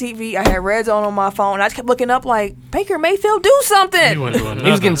game on the TV. I had Red Zone on my phone. And I just kept looking up like Baker Mayfield, do something. He wasn't doing He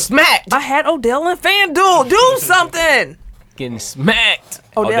was getting nothing. smacked. I had Odell and FanDuel, do something. Getting smacked.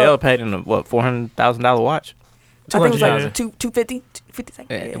 Odell paid him a, what, $400,000 watch? I think it was like 200,000. 250, 250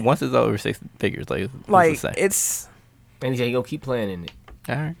 And yeah. once it's over six figures, like It's And he said he gonna keep playing in it.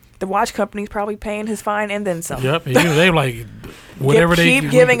 all right. the watch company's probably paying his fine and then some. Yep. And they like whatever they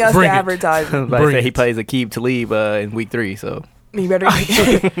Keep giving us the bring it. advertising. Like I Bring said, he it. plays Aqib Talib in week 3, so You better,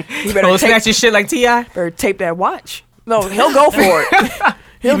 you better Oh, tape, snatch your shit like T.I.? better tape that watch. No, he'll go for it.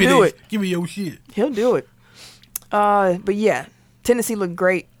 He'll Give me do this. it. Give me your shit. He'll do it. But yeah, Tennessee looked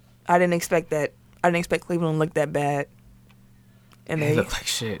great. I didn't expect that. I didn't expect Cleveland to look that bad. And They they look like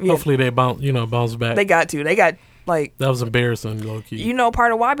shit. yeah, Hopefully they bounce back. they got to. They got like that was embarrassing, low key. you know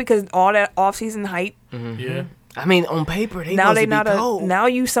part of why because all that off-season hype. Yeah. I mean, on paper, they Now supposed they to be not cold. now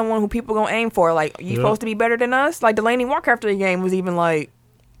you someone who people gonna aim for. Like you Yeah. supposed to be better than us. Like Delaney Walker after the game was even like,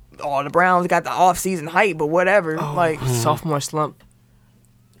 oh the Browns got the off-season hype, but whatever. Oh, Like sophomore slump.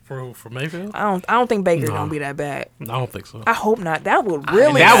 For Mayfield? I don't think Baker's No. gonna be that bad. I don't think so. I hope not. That would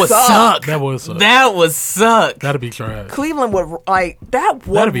really that would suck. That would suck. That would suck. That'd be trash. Cleveland would like that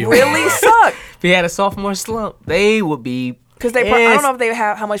would That'd be really suck If he had a sophomore slump, they would be. because I pissed. don't know if they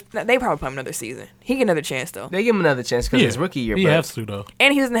have how much they probably play him another season. He get another chance though, They give him another chance because Yeah. it's rookie year. He but has to though.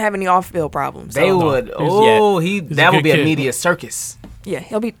 and he doesn't have any off-field problems. They So, would. He's- Oh, a that would good be a kid. media circus. yeah,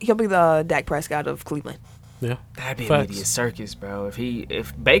 he'll be the Dak Prescott of Cleveland. Yeah. That'd be a Facts. media circus, bro.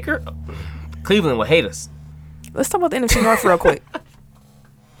 If Baker, Cleveland would hate us. Let's talk about the NFC North real quick.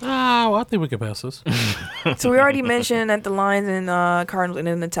 Oh, I think we can pass this. So we already mentioned that the Lions and Cardinals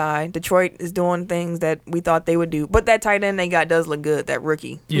ended in a tie. Detroit is doing things that we thought they would do, but that tight end they got does look good. That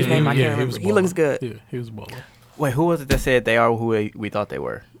rookie, whose name I can't remember. He looks good. Yeah, he was balling. wait, who was it that said they are who we thought they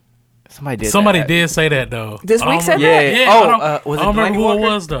were? Somebody did. Somebody that. did say that though. This I don't week said remember- Yeah. that? Yeah. Oh, I don't, was it I don't remember Delaney who Walker? it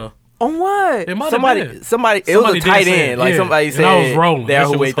was though. On what? It might have Somebody. been. Somebody. It was a Somebody did tight say end. it, Like yeah. somebody And said. I was rolling. They're That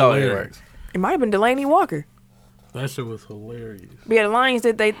who shit we was thought they were. hilarious. It might have been Delaney Walker. That shit was hilarious. But yeah, the Lions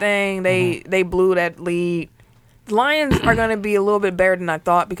did their thing. They blew that lead. The Lions are going to be a little bit better than I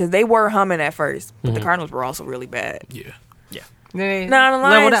thought because they were humming at first, but the Cardinals were also really bad. Yeah. They Now the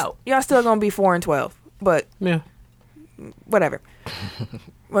leveled Lions, out. y'all still going to be 4-12, but Yeah. whatever.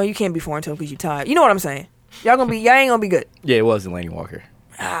 Well, you can't be 4-12 because you tired. You know what I'm saying? Y'all ain't gonna be good. Yeah, it was Delaney Walker.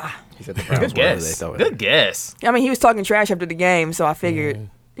 He said the Browns Good were they guess. throw it. Good guess. I mean, he was talking trash after the game, so I figured,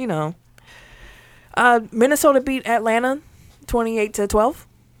 you know. Minnesota beat Atlanta 28-12.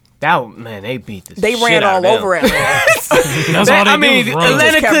 They beat the They shit ran out all of them. over Atlanta. That's all they do is run.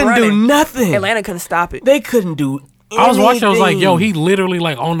 Atlanta Just kept couldn't do running. nothing. Atlanta couldn't stop it. They couldn't do anything. I was watching. I was like, yo, he literally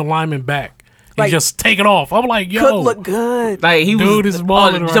like on the lineman back. He Like, just take it off. I'm like, yo. Could look good. Like he Dude was is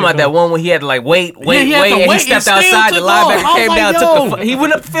balling you right talking about now. that one where he had to like wait, he had to and he wait stepped and still outside. The took off. I linebacker was came like, down, yo. took the. He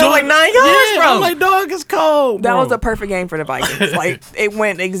went up the field like 9 yards, Yeah, bro. I'm like, dog, it's cold. That bro. was a perfect game for the Vikings. Like, it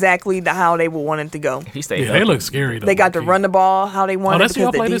went exactly to how they would want it to go. He stayed. Yeah, they look scary though. They got to low-key. run the ball how they Oh, wanted that's who I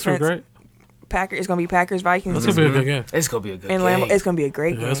because play the this week, defense. right? It's going to be Packers, Vikings. That's gonna be a good game. It's gonna be a good And game. Lambeau. It's going to be a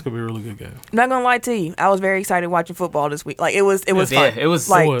great Yeah, game. that's gonna be a really good game. I'm not going to lie to you. I was very excited watching football this week. Like, it was fun. It was like, It was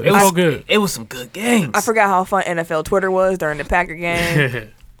so good. It was some good games. I forgot how fun NFL Twitter was during the Packer game.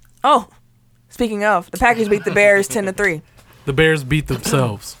 Oh, speaking of, the Packers beat the Bears 10-3. The Bears beat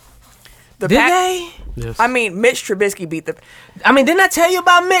themselves. The Did Pack- they? Yes. I mean, Mitch Trubisky beat the. I mean, didn't I tell you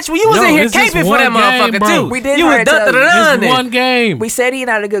about Mitch? Well, you was No, in here it's just caping for that one game, motherfucker bro. too. We did You try was to tell you. dun-dun-dun-dun. It's one game. We said he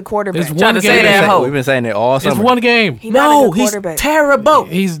not a good quarterback. It's one Trying to say game. that hoe. We've been saying it all It's summer. one game. He not a No, good he's quarterback. terrible.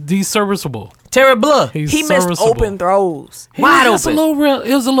 He's serviceable. Terrible. He's He missed serviceable. open throws. Wide It was open.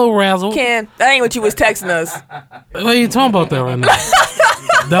 it was a little razzle. Ken, that ain't what you was texting us. What are you talking about that right now?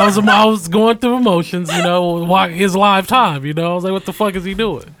 That was I was going through emotions, his live time, I was like, what the fuck is he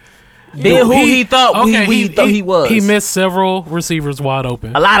doing? Being who he thought we thought he was. He missed several receivers wide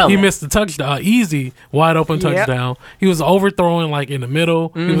open. A lot of He them. missed the touchdown, easy wide open Yep. touchdown. He was overthrowing like in the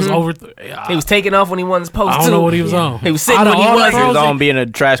middle. He was He was taking off when he wasn't supposed I to. don't know what he was on. He was sitting Out of when he all the wasn't. He was throws on being a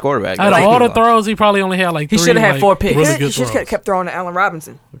trash quarterback. Out of That's all what the he was on. throws, he probably only had like He three. shoulda had like, 4 picks. Really He good just throws. kept throwing to Allen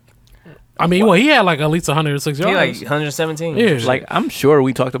Robinson. I mean, well, he had like at least 106 He yards. like 117. Yeah. Like, I'm sure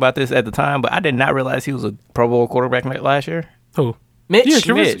we talked about this at the time, but I did not realize he was a Pro Bowl quarterback last year. Who? Mitch. Yeah, Mitch,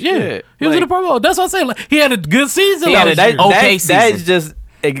 Trubisky, yeah. He was in the Like- Pro Bowl. That's what I'm saying. Like, he had a good season. He had a last year. okay That's season. just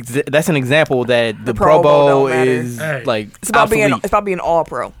that's an example that the Pro Pro Bowl Bowl don't matter. is Hey. like It's about obsolete. being all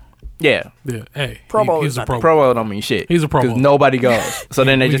pro. Yeah. Yeah, hey, Pro Bowl he's is a Pro nothing. Pro Bowl. Bowl don't mean shit. He's a Pro because Bowl. nobody goes. So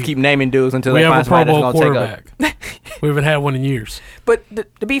then they just We- keep naming dudes until We they have find a Pro somebody Bowl that's gonna take quarterback. We haven't had one in years. But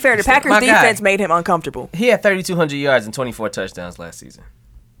to be fair, the Packers my guy. defense made him uncomfortable. He had 3,200 yards and 24 touchdowns last season. up.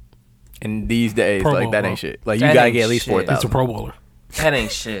 And these days, Pro like Bowl, that bro. ain't shit. Like That you gotta ain't get at least shit. It's a He's a 4,000. Pro Bowler. That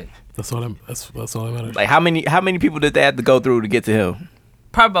ain't shit. That's all that matters. Like how many people did they have to go through to get to him?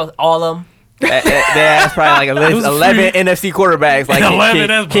 Probably about all of them. That's probably like It was 11 free. NFC quarterbacks. Like, 11,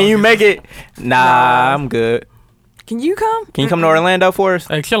 that's can you bullshit. make it? Nah, I'm good. Can you come? Can you come to Orlando for us?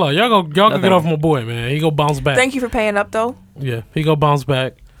 Hey, chill out. Y'all go thank get off you. my boy, man. He go bounce back. Thank you for paying up, though. Yeah, he go bounce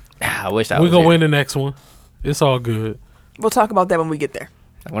back. I wish I We was gonna here. win the next one. It's all good. We'll talk about that when we get there.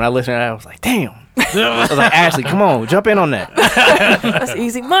 When I listened to that, I was like, damn. I was like, Ashley, come on, jump in on that. That's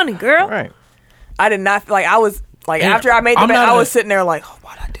easy money, girl. All right. I did not like. I was like Yeah, after I made the I'm bet, not I a- was sitting there like, oh,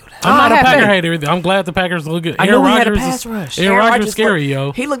 why'd I do that? I'm not a that Packer faith. hater either. I'm glad the Packers look good. I Aaron knew he had a Rodgers pass is- rush. Aaron Rodgers Rodgers scary,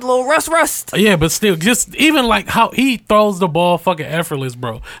 looked- yo. He looked a little rust. Yeah, but still, just even like how he throws the ball fucking effortless,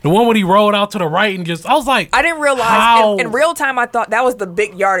 bro. The one when he rolled out to the right and just, I was like, I didn't realize How? in real time. I thought that was the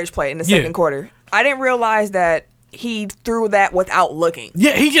big yardage play in the Yeah. second quarter. I didn't realize that he threw that without looking.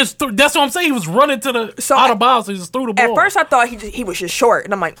 yeah, he just threw, that's what I'm saying. He was running to the So out I- of bounds. He just threw the ball. At first, I thought he was just short,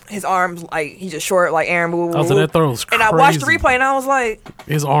 and I'm like, his arms like he's just short, like Aaron. Woo, woo, I was like, woo. that throw was And I watched the crazy. replay, and I was like,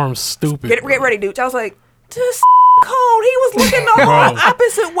 His arm's stupid. get bro. ready, dude. I was like, this cold. He was looking the whole Bro.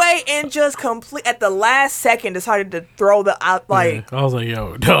 opposite way and just complete at the last second decided to throw the out like. Yeah, I was like,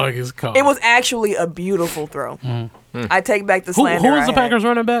 yo, dog is cold. It was actually a beautiful throw. I take back the who slander. was I the had. Packers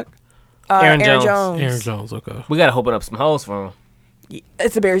running back? Aaron Aaron Jones. Jones. Aaron Jones. Okay, We gotta open up some holes for him.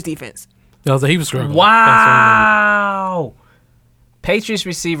 It's the Bears defense. I was like, he was struggling. That's what I Wow. Patriots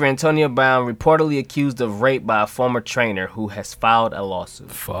receiver Antonio Brown reportedly accused of rape by a former trainer who has filed a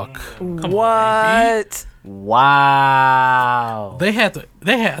lawsuit. remember. Fuck. What? Wow. They had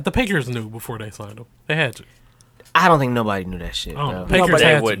the Packers knew before they signed him. They had to. I don't think nobody knew that shit, Oh, bro. Packers but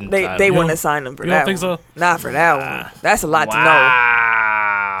had they to. wouldn't. They You wouldn't don't- have signed him for you that. don't think one. so? Not for that one. That's a lot to know.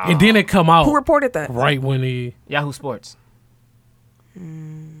 Wow. And then it come out Who reported that? right when he. Yahoo Sports.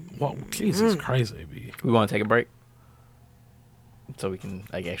 Well, Jesus Christ, AB. We want to take a break so we can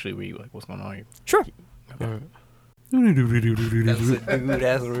like actually read like what's going on here. Sure.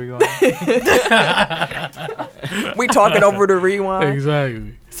 That's where we're going. We talking over the rewind.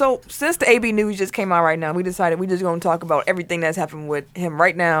 Exactly. So since the AB news just came out right now, we decided we just gonna talk about everything that's happened with him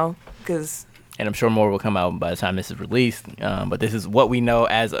right now, because And I'm sure more will come out by the time this is released. But this is what we know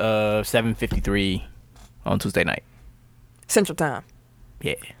as of 7:53 on Tuesday night. Central Time.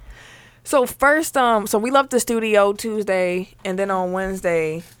 Yeah. So first, so we left the studio Tuesday, and then on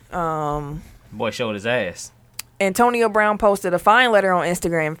Wednesday, Boy showed his ass. Antonio Brown posted a fine letter on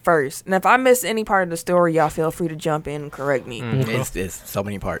Instagram first. And if I missed any part of the story, y'all feel free to jump in and correct me. It's so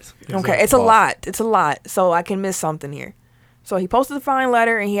many parts. Okay, it's a lot. It's a lot. So I can miss something here. So he posted a fine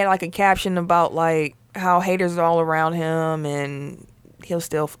letter, and he had like a caption about like how haters are all around him, and he'll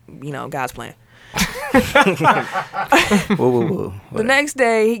still, God's plan. Whoa. The next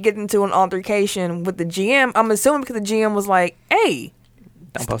day, he gets into an altercation with the GM. I'm assuming because the GM was like, "Hey,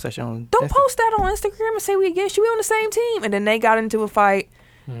 Don't post that shit on. don't post that on Instagram and say we against you. We on the same team." And then they got into a fight,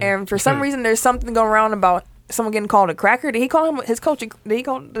 and for some reason, there's something going around about someone getting called a cracker. Did he call him his coach? Did he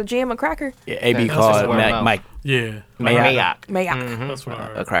call the GM a cracker? Yeah, AB That's called what I'm Mike Yeah. Mayock. Mayock. That's what I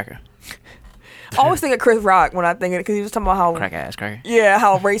heard. a cracker. I always think of Chris Rock when I think of it because he was talking about how Crack ass cracker.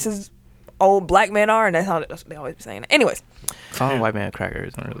 how racist old black men are, and that's how they always be saying it. Anyways, Calling a white man a cracker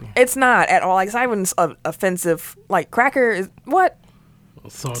isn't really. it's not at all. Like, it's not even offensive. Like, cracker is what?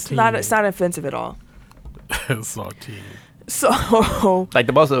 It's not offensive at all. Saltine. So Like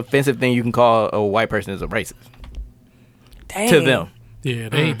the most offensive thing you can call a white person is a racist dang. to them. Yeah,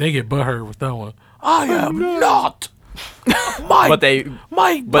 they get butthurt with that one. I am not. My But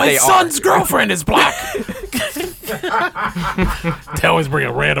they son's girlfriend is black. They always bring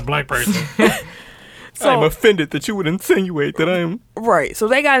a random black person. I'm offended that you would insinuate that I am. Right. So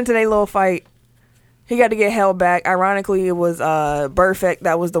they got into their little fight. He got to get held back. Ironically, it was Burfict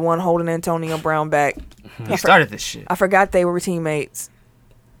that was the one holding Antonio Brown back. He started this shit. I forgot they were teammates.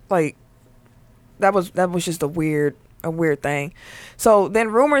 Like, that was just a weird thing. So then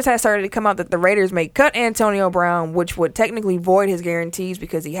rumors had started to come out that the Raiders may cut Antonio Brown, which would technically void his guarantees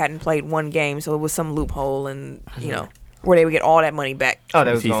because he hadn't played one game. So it was some loophole, and where they would get all that money back. Oh,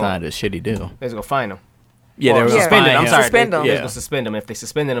 they was He going signed a shitty deal. to fine him. Yeah, they were Suspended him. I'm sorry. Suspend him. They was Yeah. going to suspend him. If they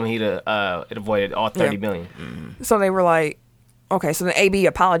suspended him, it avoided all $30 million. So they were like, okay. So the AB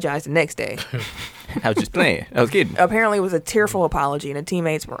apologized the next day. I was just playing. I was kidding. Apparently, it was a tearful apology, and the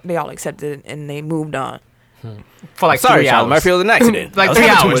teammates they all accepted it, and they moved on. For like Sorry, 3 Charles hours. Murphy was an accident. Like I was 3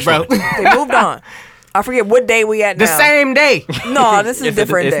 having too hours, much bro. fun. They moved on. I forget what day we at now. The same day. No, this is It's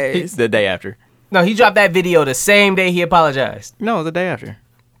different it's days. The day after. No, he dropped that video the same day he apologized. No, the day after.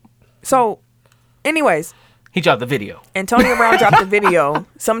 So, anyways, He dropped the video. Antonio Brown dropped the video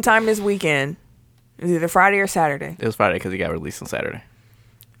sometime this weekend. It was either Friday or Saturday. It was Friday because he got released on Saturday.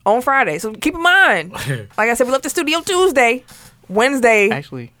 On Friday. So keep in mind, like I said, we left the studio Tuesday. Wednesday.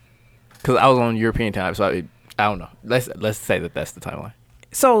 Actually, because I was on European time, so I don't know. Let's say that's the timeline.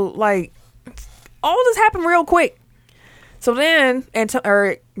 So, like, all this happened real quick. So then,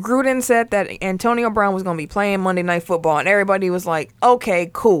 Gruden said that Antonio Brown was going to be playing Monday Night Football, and everybody was like, okay,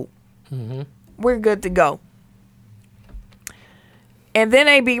 cool. We're good to go. And then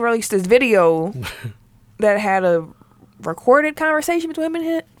AB released this video that had a recorded conversation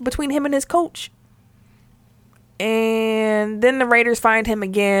between him and his coach. And then the Raiders fined him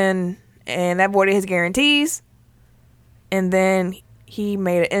again, and that voided his guarantees. And then he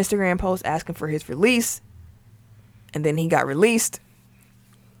made an Instagram post asking for his release. And then he got released.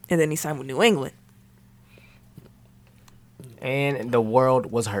 And then he signed with New England. And the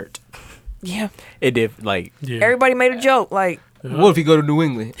world was hurt. Yeah. It did like Yeah. Everybody made a joke. Like, What if he go to New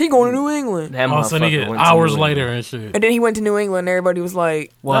England? he going to New England. That All of a sudden, he motherfucker get went to hours New later England. and shit. And then he went to New England. And everybody was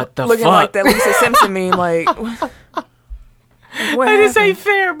like, What the looking fuck? like that Lisa Simpson meme. Like, what This happened? ain't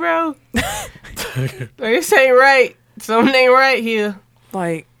fair, bro. This ain't right. Something ain't right here.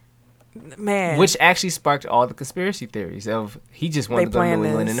 Like, man. Which actually sparked all the conspiracy theories of he just wanted to go to planned New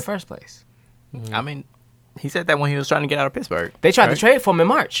England this. in the first place. I mean, he said that when he was trying to get out of Pittsburgh. They tried Right? to trade for him in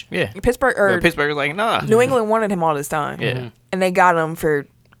March. Yeah. Pittsburgh or But Pittsburgh was like, nah. New England wanted him all this time. Yeah. And they got him for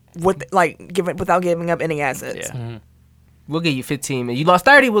without giving up any assets. Yeah. We'll give you 15. You lost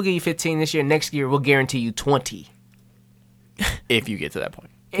 30, we'll give you 15 this year. Next year, we'll guarantee you 20. If you get to that point.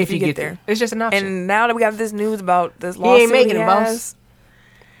 If you get there. It's just an option. And now that we got this news about this ain't lawsuit making it, boss. has,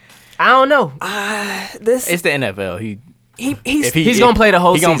 I don't know. this It's the NFL. he's He's going to play the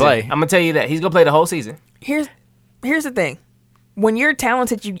whole he season. gonna play. I'm going to tell you that. He's going to play the whole season. here's the thing. When you're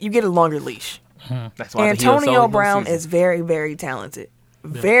talented, you get a longer leash. That's why the heel sold the Antonio whole Brown season. is very, very talented.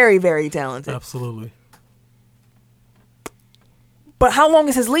 Very, very talented. Absolutely. But how long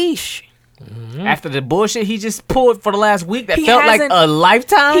is his leash? After the bullshit he just pulled for the last week, that He felt like hasn't- a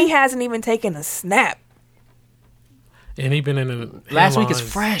lifetime. He hasn't even taken a snap. And he been in the Last week is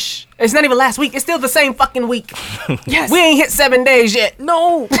headlines. fresh. It's not even last week. It's still the same fucking week. Yes. We ain't hit 7 days yet.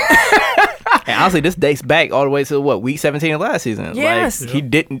 No. And honestly, this dates back all the way to what, week 17 of last season. Yes. Like, he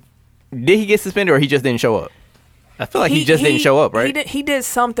didn't. Did he get suspended or he just didn't show up? I feel like he just didn't show up, right? He did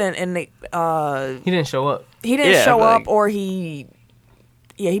something, and He didn't show up. he didn't Yeah, show like- up, or he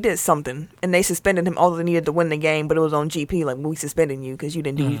did something, and they suspended him. All they needed to win the game, but it was on GP. Like, we suspending you because you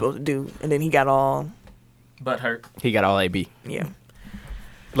didn't do what you supposed to do, and then he got all But hurt. He got all AB. yeah.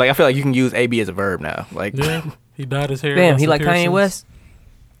 Like, I feel like you can use AB as a verb now. Like, Yeah, he dyed his hair. Damn, got he some like Kanye piercings. West?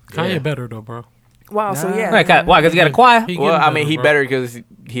 Kanye Yeah. better though, bro. Wow. So yeah, Why? Because he got a choir? He well, getting I mean, he bro. better because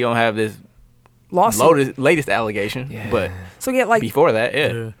he don't have this lawsuit. latest allegation. But So yeah, like before that,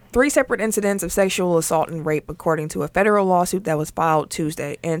 yeah. Yeah. 3 separate incidents of sexual assault and rape, according to a federal lawsuit that was filed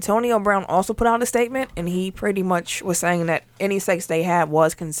Tuesday. Antonio Brown also put out a statement, and he pretty much was saying that any sex they had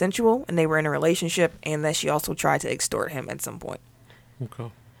was consensual, and they were in a relationship, and that she also tried to extort him at some point. Okay.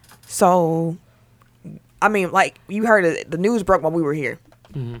 So, I mean, like, you heard it, the news broke while we were here.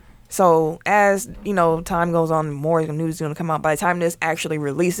 So, as, you know, time goes on, more news is going to come out. By the time this actually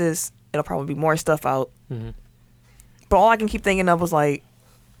releases, it'll probably be more stuff out. But all I can keep thinking of was, like,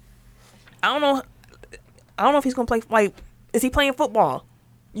 I don't know if he's going to play, like, is he playing football?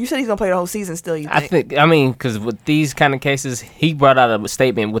 You said he's going to play the whole season still, you think? I mean, because with these kind of cases, he brought out a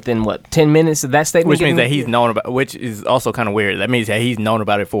statement within, 10 minutes of that statement? Which means that getting- he's known about, which is also kind of weird. That means that he's known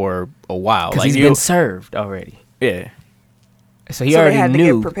about it for a while. Because Like, he's you- been served already. yeah, So he So they already had to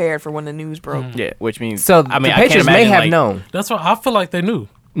knew. get prepared for when the news broke. yeah. Which means, So I mean, the I can't Patriots may imagine, have like- known. That's why I feel like they knew.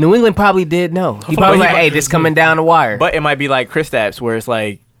 New England probably did know. He feel probably like like, he hey, might this have coming knew. down the wire. But it might be like Kristaps, where it's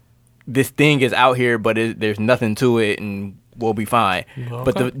like this thing is out here, but there's nothing to it, and we'll be fine. Okay.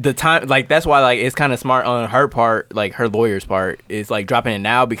 But the time, like, that's why, like, it's kind of smart on her part, like her lawyer's part, is like dropping it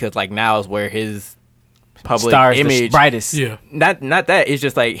now, because like now is where his public Stars the image, brightest. Yeah. not that, it's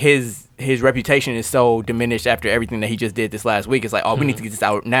just like his reputation is so diminished after everything that he just did this last week. It's like, oh, we need to get this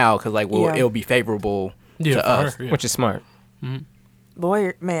out now, because like, well, Yeah. it'll be favorable Yeah, to for us. her, yeah. Which is smart.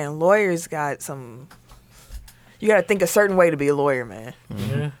 Lawyers got some. You got to think a certain way to be a lawyer, man.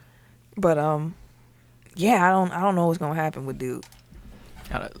 Yeah. But yeah, I don't know what's gonna happen with dude.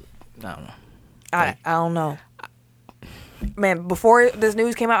 I don't know. I don't know. Man, before this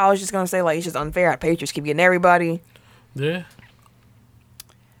news came out, I was just gonna say, like, it's just unfair. Our Patriots keep getting everybody. Yeah.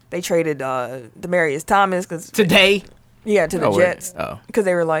 They traded Demaryius Thomas to Today, the Oh, wait. Jets Oh, because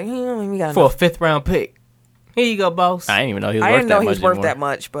they were like, we got for a enough. 5th round pick. Here you go, boss. I didn't even know he was I worth didn't know that he much was worth anymore. that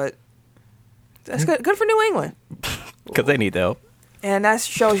much, but that's good. Good for New England, Because they need the help. and that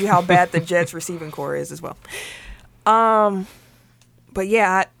shows you how bad the Jets receiving core is as well. But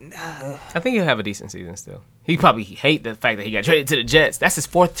yeah, I think he'll have a decent season still. He probably hate the fact that he got traded to the Jets. That's his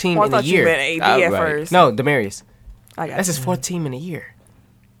 4th team I in a thought you year. meant AB at Right. first. No, Demarius. I got That's you. his 4th team in a year.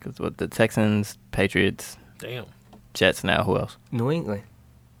 Because what, the Texans, Patriots, Damn. Jets now, who else? New England.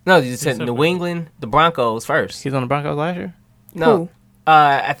 No, you said said New what? England, the Broncos first. He was on the Broncos last year? No. Who?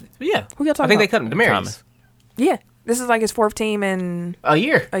 Yeah. Who y'all talking I think they about? cut him. Demarius. Thomas. Yeah, this is like his 4th team in A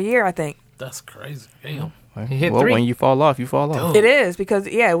year. a year, I think. That's crazy. Damn. He hit Well, 3. when you fall off, you fall off. It is because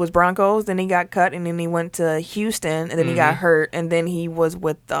it was Broncos. Then he got cut, and then he went to Houston, and then he got hurt, and then he was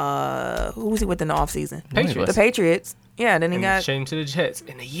with who was he with in the offseason? Patriots. The Patriots. Yeah, then he And got traded him to the Jets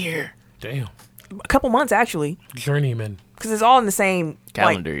in a year. Damn. a couple months actually, Journeyman. because it's all in the same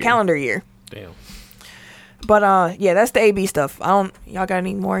Calendar year. calendar year. Damn. But yeah, that's the AB stuff. Y'all got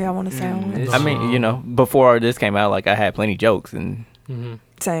any more y'all want to say on it? I mean, you know, before this came out, like, I had plenty jokes, and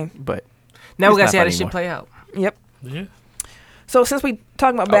Same. but Now It's we got to not see how fun this shit anymore. play out. Yep. Yeah. So since we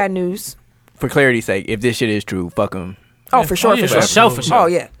talking about bad news, for clarity's sake, if this shit is true, fuck him. oh for sure, yeah, for sure, absolutely. For sure. Oh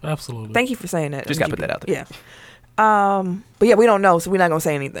yeah. Absolutely. Thank you for saying that. Just gotta put that out there. Yeah. But yeah, we don't know, so we're not gonna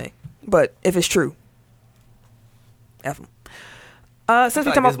say anything. But if it's true, F 'em. Since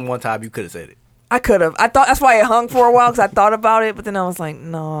we talking about, one time you could have said it. I could have. I thought that's why it hung for a while because I thought about it, but then I was like,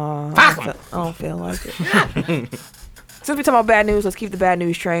 no, I don't feel like it. Since we talking about bad news, let's keep the bad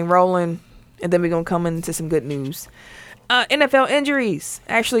news train rolling, and then we're gonna come into some good news. NFL injuries.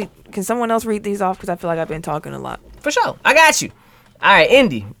 Actually, can someone else read these off? Because I feel like I've been talking a lot. For sure. I got you. All right,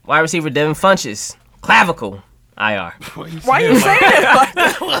 Indy. Wide receiver Devin Funches. Clavicle. IR. Why are you saying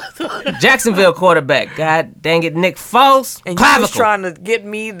it? Jacksonville quarterback. God dang it, Nick Foles. And you Clavicle. was trying to get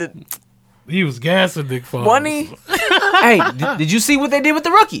me the He was gassing Nick Foles. money. Hey, did you see what they did with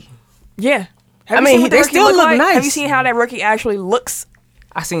the rookie? Yeah. Have I you mean, seen what the they rookie still look like? nice. Have you seen how that rookie actually looks?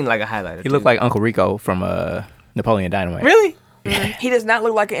 I seen like a highlight. He looked like Uncle Rico from Napoleon Dynamite. Really? He does not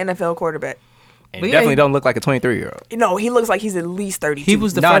look like an NFL quarterback. And But yeah, definitely he- don't look like a 23-year-old. No, he looks like he's at least 32. He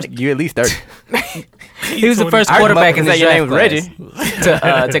was the No, first. you at least 30. He was the first I heard quarterback in motherfuckers this say your draft name was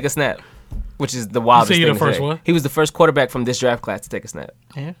class to take a snap, which is the wildest You say thing. he the to first say. one? He was the first quarterback from this draft class to take a snap.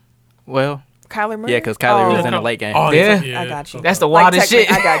 Yeah. Well, Kyler Murray. yeah, because Kyler was Oh, in the late game. Oh, Yeah. I got you. That's the Like, wildest shit.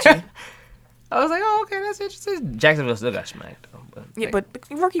 technically, I got you. I was like, oh, okay, that's interesting. Jacksonville still got smacked. Though, but, Yeah, like, but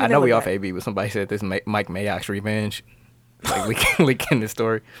the rookie. I didn't know we look off bad. AB, but somebody said this Mike Mayock's revenge. Like leaking the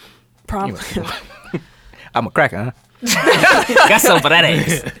story. Probably. I'm a cracker, huh? got something for that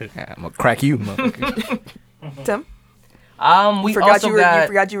ass. I'm gonna crack you, motherfucker. Tim, We forgot also you were got. you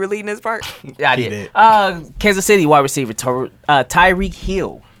forgot you were leading this part. Yeah, I He did. did. Kansas City wide receiver Tyreek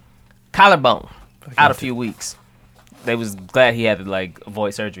Hill, collarbone, out a few weeks. They was glad he had to like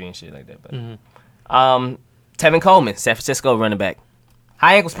avoid surgery and shit like that. But Tevin Coleman, San Francisco running back,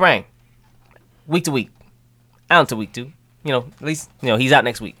 high ankle sprain, week to week, out to week 2. You know, at least he's out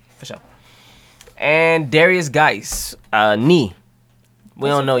next week for sure. And Darius Geis, knee. We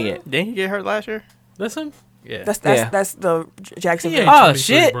don't know yet. Didn't he get hurt last year? That's him. Yeah. That's Yeah. that's the Jacksonville. Yeah. Oh 23,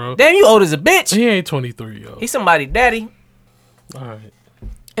 shit! bro. Damn, you old as a bitch. He ain't 23, yo. He's somebody daddy. All right.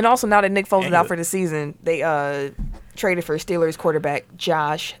 And also now that Nick Foles is Damn. out for the season, they traded for Steelers quarterback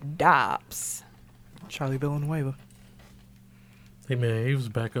Josh Dobbs. Charlie Villanueva. Hey, man, he was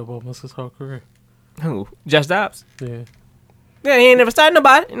back up almost his whole career. Who? Josh Dobbs. Yeah. Yeah, he ain't never started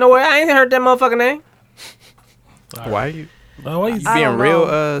nobody. No way. I ain't heard that motherfucking name. Why are you Oh, why you I being don't real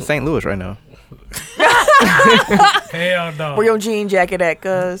know. St. Louis right now? hell no. Where your jean jacket at,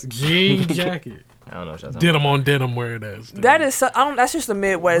 cuz? jean jacket? I don't know what y'all talking Denim on denim wearing that. That is I don't. That's just a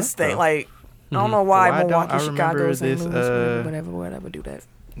Midwest thing. Like I don't know why Why don't Milwaukee, I Chicago, remember St. this, Louis, whatever do that.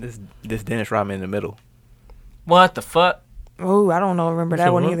 This Dennis Rodman in the middle. What the fuck? Oh, I don't know. Remember that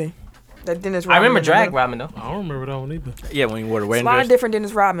So one what? either. That Dennis. I remember Rodman Drag in the middle. Robin though. I don't remember that one either. Yeah, when he wore the It's wedding a lot dress. of different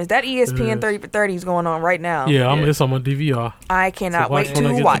Dennis Rodmans. That E ESPN Yes. 30 for 30 is going on right now. Yeah, it's on my DVR. I cannot So watch wait when I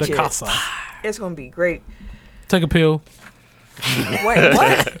to get watch the it. casa. It's gonna be great. Take a pill. Wait,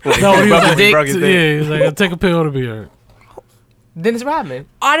 what? No, he was like, dick. broke his yeah, dick. he's like, take a pill to be hurt. Dennis Rodman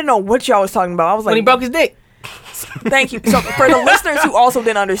I didn't know what y'all was talking about. I was like, when he broke his dick. thank you. So for the listeners who also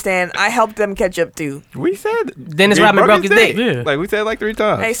didn't understand, I helped them catch up too. We said Dennis he Rodman broke his dick. Yeah. Like we said like 3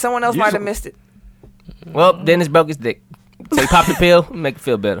 times. Hey, someone else You might have so- missed it. Well, Dennis broke his dick. So he popped the pill, make it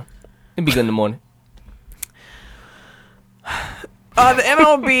feel better. It'd be good in the morning. The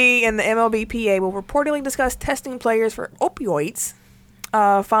MLB and the MLBPA will reportedly discuss testing players for opioids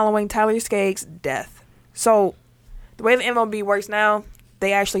following Tyler Skaggs' death. So, the way the MLB works now,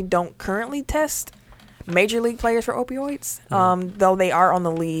 they actually don't currently test major league players for opioids, though they are on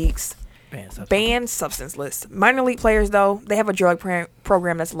the league's banned substance list. Minor league players, though, they have a drug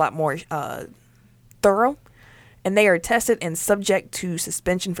program that's a lot more thorough, and they are tested and subject to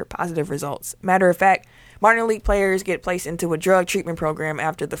suspension for positive results. Matter of fact, minor league players get placed into a drug treatment program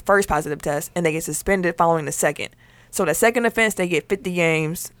after the first positive test, and they get suspended following the second. So the second offense, they get 50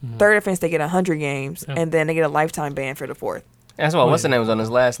 games. Third offense, they get 100 games, and then they get a lifetime ban for the fourth. That's why what's the name was on his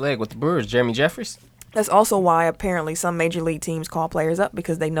last leg with the Brewers, Jeremy Jeffries. That's also why apparently some major league teams call players up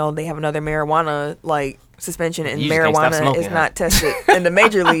because they know they have another marijuana suspension, and You just can't stop marijuana smoking, is huh? not tested in the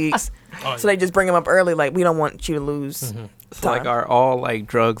major leagues. Oh, So they just bring them up early, like we don't want you to lose So like time. are all like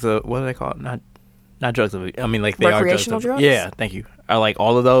drugs what are they called? Not drugs of I mean like they Recreational are drugs? Yeah, thank you. Are like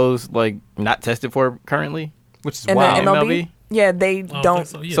all of those like not tested for currently? Which is And wild. the MLB, MLB? yeah, they I don't don't.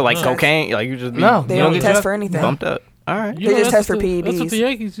 think yeah, So like no. cocaine, like you just be No, They You don't get test drug- for anything. bumped up. All right. You They know, just that's test for what the- That's what PEDs, the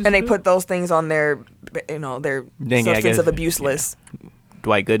Yankees used and they to put those things on their, their Then, yeah, I substance guess- of abuse list.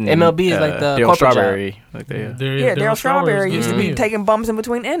 Dwight Gooden. MLB is like the Daryl corporate job. Strawberry. Like they, do. Yeah, Daryl Strawberry used to be getting taking bumps in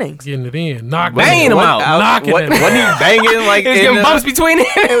between innings. it in. Knock Banging it. him out. Knocking what, it. wasn't he banging like He was in getting the- bumps between it.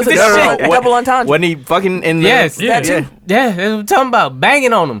 It was a This No, no, shit. no. What- double entendre Wasn't he fucking in the Yes, Yeah. That too. Yeah, that's what I'm talking about.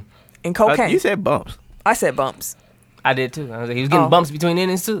 Banging on him. And cocaine. You said bumps. I said bumps. I did too. I was like, he was getting Oh. bumps between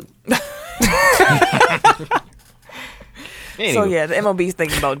innings too. So yeah, the MLB's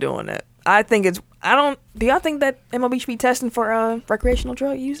thinking about doing that. I think it's. I don't. Do y'all think that MLB should be testing for recreational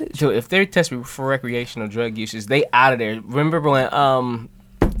drug usage? So if they're testing for recreational drug uses, they out of there. Remember when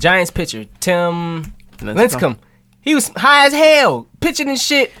Giants pitcher Tim Lincecum, he was high as hell, pitching and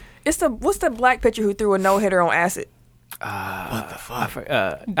shit. It's the what's the black pitcher who threw a no hitter on acid? I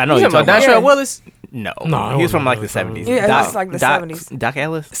know You you're talking talking about about. Dontrell Yeah. Willis? No, No, I he was don't from like know the that. 70s. Yeah, Doc, it's like the Doc- 70s. Doc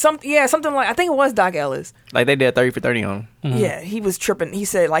Ellis. Something like I think it was Doc Ellis. Like they did 30 for 30 on him. Yeah, he was tripping. He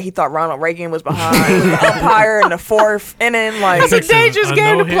said like he thought Ronald Reagan was behind the umpire in the fourth inning, like, It's a It's a dangerous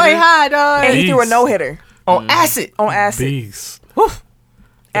game to no-hitter? play high, dog. and he threw a Beast. no hitter On acid. on acid. Beast. That's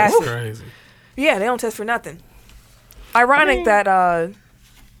Acid. crazy. Yeah, they don't test for nothing. Ironic that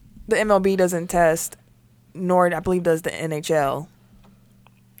the MLB doesn't test, nor I believe does the NHL,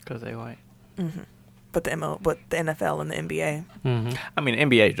 Because they white. but the NFL and the NBA. I mean,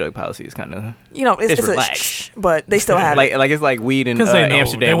 NBA drug policy is kind of You know, it's relaxed. but they still have it. like it's like weed in 'Cause they know. They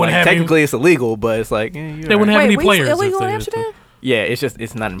Amsterdam. wouldn't Like, have technically, it's illegal, but it's like you're They wouldn't right. have any weed's players. if illegal in they- Amsterdam? Yeah,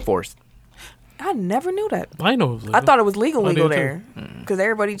 it's not enforced. I never knew that. I know. It was I legal. thought it was legal I did too. there because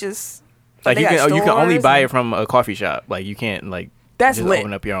everybody just Like they you got can only stores buy and- it from a coffee shop. Like you can't like That's just lit.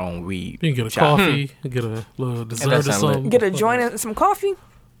 open up your own weed. You can get a shop. coffee, you get a little dessert or that sound lit. something. Get a joint and some coffee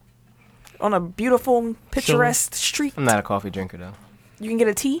on a beautiful picturesque street. I'm not a coffee drinker though. You can get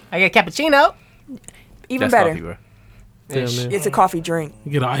a tea, I get a cappuccino. even That's better. coffee, bro. Damn, Ish. man. It's a coffee drink.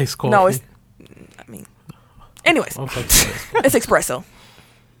 You get an iced coffee. No, it's. I mean, anyways, I'm fucking it's espresso.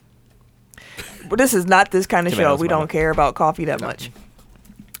 But this is not this kind of show. Tomatoes, We don't mama. care about coffee that much.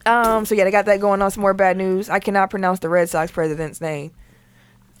 So yeah, they got that going on. Some more bad news. I cannot pronounce the Red Sox president's name.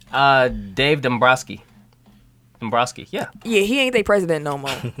 Dave Dombrowski. Dombrowski, yeah. Yeah, he ain't their president no more.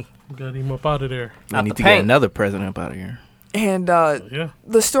 got him up out of there. We Out need the to get paint. another president up out of here. And Yeah.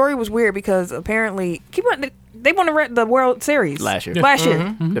 the story was weird because apparently they won the World Series Last year. Last year,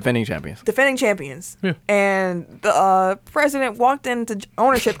 Mm-hmm. Defending champions. defending champions. Yeah. And the president walked into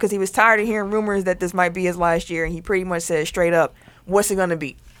ownership because he was tired of hearing rumors that this might be his last year, and he pretty much said straight up, "What's it gonna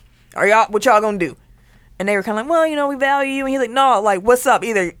be? What y'all gonna do?" And they were kind of like, "Well, you know, we value you." And he's like, "No, like, what's up?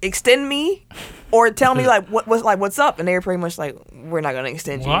 Either extend me, or tell me like what's up." And they were pretty much like, "We're not gonna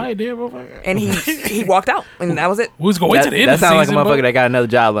extend you." Why, dear motherfucker? And he walked out, and that was it. We was gonna wait to the end That of the sounds like a season. motherfucker that got another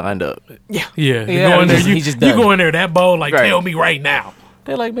job lined up. Yeah, Yeah, you go in there. he just You done. go in there that bold. Like, Right. tell me right now.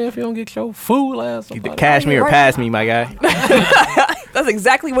 They're like, man, if you don't get your food ass, Either cash me or right. pass me, my guy. That's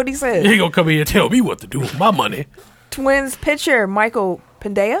exactly what he said. he gonna come in here and tell me what to do with my money. Twins pitcher Michael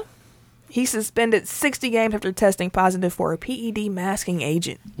Pandya, he suspended 60 games after testing positive for a PED masking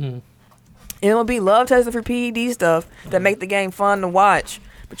agent. MLB love testing for PED stuff that make the game fun to watch,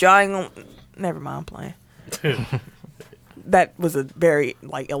 but y'all ain't gonna. Never mind, I'm playing. That was a very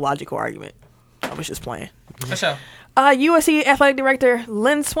illogical argument. I was just playing. For sure. USC athletic director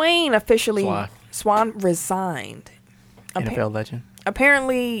Lynn Swain officially Swan. resigned. NFL legend.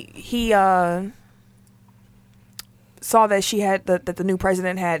 Apparently he saw that that the new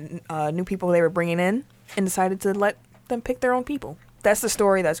president had new people they were bringing in and decided to let them pick their own people. That's the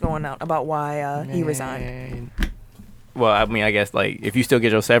story that's going out about why he resigned. Well, I mean, I guess like if you still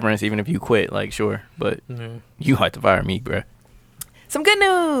get your severance, even if you quit, like sure, but you have to fire me, bruh. Some good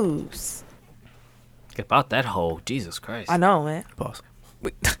news. Get about that hole. Jesus Christ. I know, man. Pause.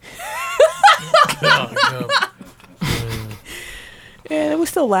 Yeah, there was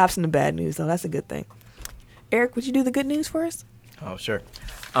still laughs in the bad news, though. That's a good thing. Eric, would you do the good news for us? Oh, sure.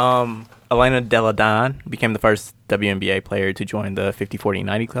 Elena Delle Donne became the first WNBA player to join the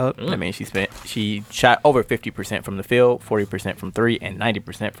 50-40-90 club. That means she shot over 50% from the field, 40% from three, and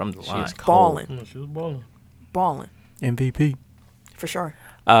 90% from the line. is cold. Balling. She was balling. Balling. MVP. For sure.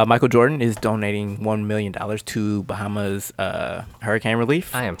 Michael Jordan is donating $1 million to Bahamas hurricane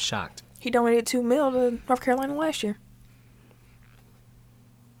relief. I am shocked. He donated $2 million to North Carolina last year.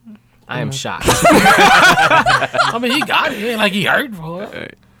 I am shocked. I mean, he got it. It ain't like he hurt for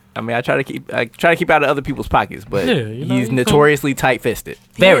it. I mean, I try to keep out of other people's pockets, but Yeah, you know, he's you notoriously tight-fisted.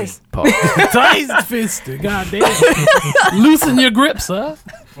 Very. is. Pause. Tight fisted. Goddamn. Loosen your grips, huh?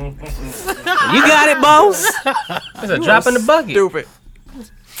 You got it, boss. That's a drop in the bucket. Stupid.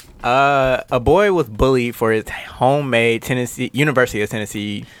 A boy was bullied for his homemade University of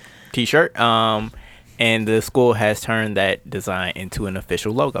Tennessee T-shirt. And the school has turned that design into an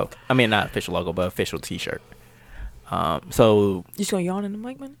official logo. I mean, not official logo, but official T-shirt. So You just gonna yawn in the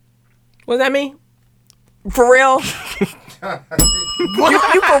mic, man? What does that mean? For real? you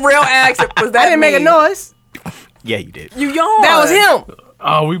for real asked, was that I didn't make a me? noise. yeah, you did. You yawned. That was him.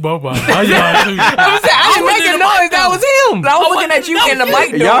 Oh, we both are. I yawned too. I didn't make a noise. That was him. I was looking at you in the mic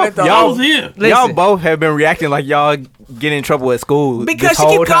doing Y'all- it, though. I was here. Y'all both have been reacting like y'all get in trouble at school Because this she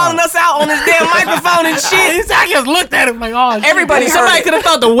whole keep calling time. us out on this damn microphone and shit. I just looked at him like, oh, shit. Everybody heard Somebody it. could have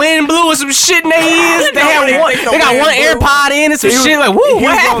thought the wind blew or some shit in their ears. They Nobody had one. think no They got wind one blew. AirPod in and some He was- shit. Like, woo, he what was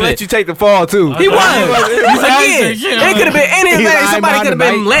gonna happened? let you take the fall too. He was. Again. Again. It could have been anything. He's Somebody lying could have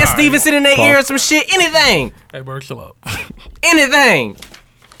down been tonight. Lance Stevenson in their Paul. ear or some shit. Anything. Hey, Berg, chill up. Anything.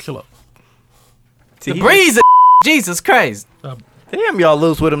 Chill up. See, The breeze of Jesus Christ. Damn, y'all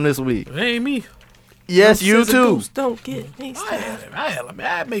loose with him this week. It ain't me. Yes, you too. Don't get me I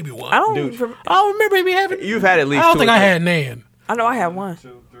had maybe one. I don't. I don't remember me having. You've had at I least don't two think or I three. had Nan. I know I have one.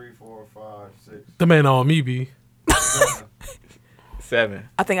 2, 3, 4, 5, 6. The man on me be. 7.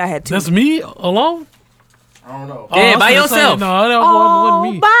 I think I had two. That's me alone. I don't know. Yeah, by I was gonna yourself. say, no, that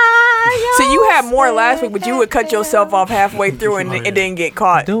wasn't me. So you had more last week, but you would cut yourself off halfway through and didn't get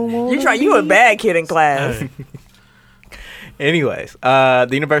caught. You a bad kid in class. Hey. Anyways, the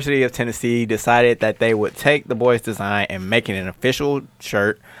University of Tennessee decided that they would take the boys' design and make it an official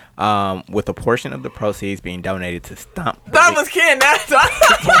shirt, with a portion of the proceeds being donated to Stomp. That was Ken. That's Told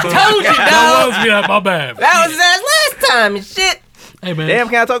you, That dog. was me. My bad. That was us last time and shit. Hey man. Damn,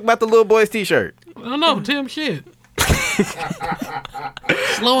 can I talk about the little boys' T-shirt? I don't know, Tim. Shit.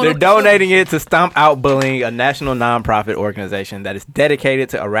 Slowing They're up the donating it to Stomp Out Bullying, a national nonprofit organization that is dedicated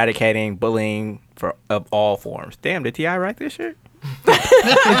to eradicating bullying of all forms. Damn, did T.I. write this shit? show.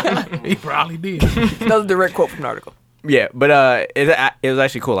 He probably did. that was a direct quote from an article. Yeah, but it was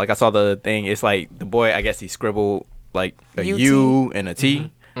actually cool. Like, I saw the thing. It's like the boy, I guess he scribbled like a UT. U and a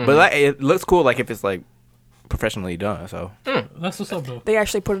T. But like, it looks cool like if it's like professionally done. So That's what's up, though. They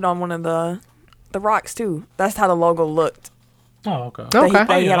actually put it on one of the rocks too. That's how the logo looked. Oh, okay. That he, Okay.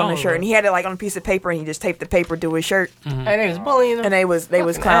 that he had Yeah, on the I shirt, know. and he had it like on a piece of paper, and he just taped the paper to his shirt, Hey, they was bullying them. and they was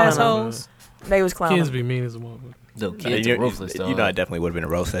clowning him. Assholes. They was clowning Kids him. be mean as a motherfucker. The kids are ruthless, though. you know, it definitely would have been a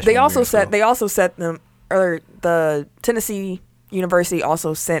roast session. They when we also were in set school. them, or the Tennessee University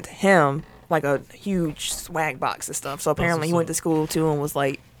also sent him like a huge swag box and stuff. So apparently he what's went to school too and was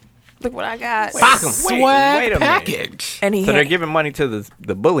like, "Look what I got." Fuck 'em. Wait a minute. Package. And he So they're had, giving money to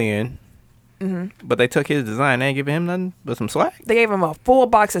the bullying, but they took his design. They ain't giving him nothing but some swag. they gave him a full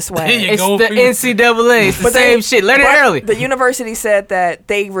box of swag. There you It's go, the people. NCAA. It's the But same they- shit. Learn it but early. The university said that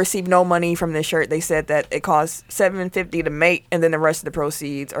they received no money from this shirt. They said that it cost $750 to make, and then the rest of the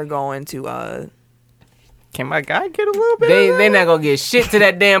proceeds are going to Can my guy get a little bit? They not gonna get shit to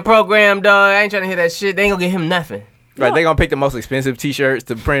that damn program, dog. I ain't trying to hear that shit. They ain't gonna get him nothing. Right, they gonna pick the most expensive T-shirts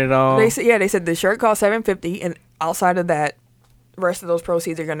to print it on. They said the shirt cost $750, and outside of that, the rest of those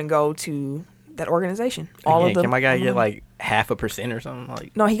proceeds are going to go to that organization. All of them. Can my guy get like 0.5% or something?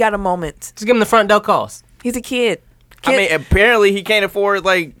 Like, No, he got a moment. Just give him the front door cost. He's a kid. I mean, apparently he can't afford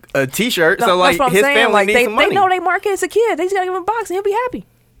like a T-shirt, No, so like that's what I'm his saying. family Like needs they some money. know they market as a kid. They just gotta give him a box and he'll be happy.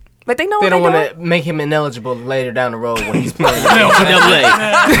 Like they know They what don't they're want doing. to make him ineligible later down the road when he's playing NCAA.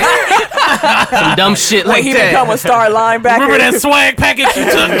 Some dumb shit When like he that. become a star linebacker. Remember that swag package you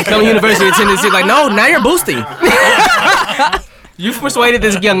took? Come University of Tennessee, like, no, now you're boosting. You persuaded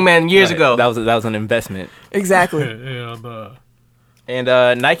this young man years ago. That was an investment. Exactly. Yeah, but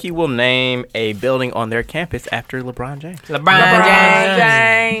And Nike will name a building on their campus after LeBron James. LeBron James.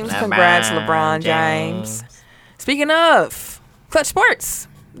 James. Congrats, LeBron James. Speaking of Clutch Sports,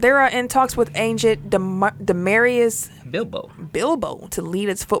 they're in talks with agent Demarius Bilbo. to lead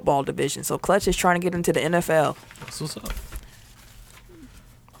its football division. So Clutch is trying to get into the NFL. that's what's up.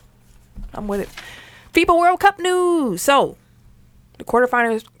 I'm with it. FIBA World Cup news. So the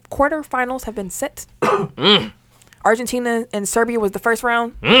quarterfinals have been set. Argentina and Serbia was the first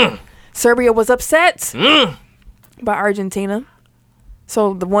round. Serbia was upset by Argentina.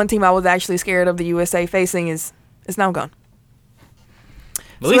 So the one team I was actually scared of the USA facing is now gone.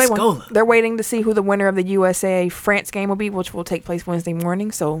 Luis So Scola. they're waiting to see who the winner of the USA-France game will be, which will take place Wednesday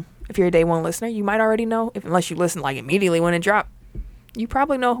morning. So if you're a day one listener, you might already know. Unless you listen like immediately when it dropped, you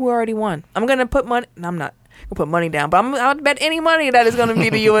probably know who already won. I'm gonna put money. No, I'm not gonna put money down, but I'll bet any money that is gonna be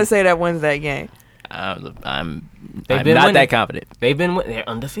the USA that wins that game. I'm They've been not winning. that confident. They're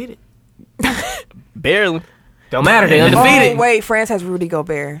undefeated. Barely. Don't matter. They're undefeated. Oh wait, France has Rudy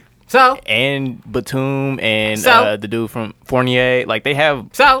Gobert. So And Batum and So? the dude from Fournier, like they have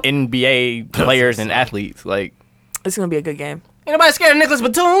So? NBA players and athletes. Like, It's gonna be a good game. ain't nobody scared of Nicholas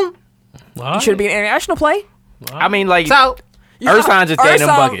Batum. Well, Should it be an international play? I mean, like So Ersan just gave them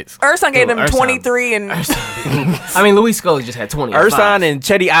buckets. Ersan gave them Ersan. 23 and I mean, Luis Scola just had 20. Ersan and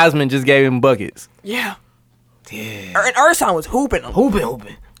Chetty Osman just gave him buckets. yeah. And Ersan was hooping them.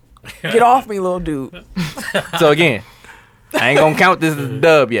 Hooping. Get off me, little dude. So again, I ain't gonna count this as a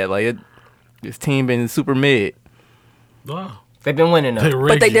dub yet. Like this team been super mid. wow. They've been winning though.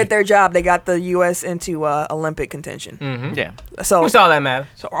 But they did their job. They got the U.S. into Olympic contention. Yeah, So, What's all that matter?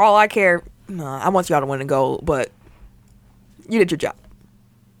 so all I care, I want y'all to win a gold, but you did your job.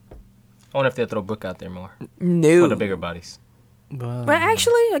 I wonder if they'll throw Brook out there more for No. the bigger bodies. But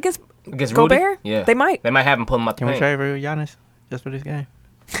actually, I guess Against Rudy? Gobert? Yeah. They might. They might have him pull him out the can we paint. trade for Giannis just for this game?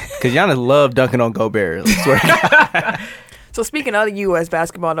 Because Giannis loved dunking on Gobert. I swear to God. So speaking of the U.S.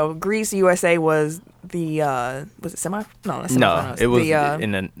 basketball, though, Greece USA was the was it semi? No, that's No, semifinals. it was the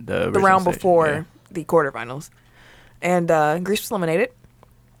in the the original round stage, before yeah. the quarterfinals, and Greece was eliminated.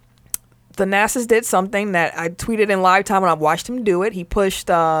 The NASA's did something that I tweeted in live time when I watched him do it. He pushed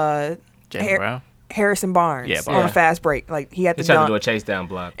Jaylen Brown. Harrison Barnes Yeah, on a Barnes. fast break. Like he had He to tried to dunk, do a chase down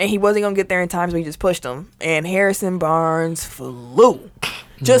block. and he wasn't gonna get there in time, so he just pushed him. And Harrison Barnes flew,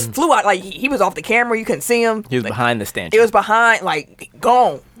 just flew out. Like he was off the camera, you couldn't see him. He was Like, behind the stanchion. It was behind, like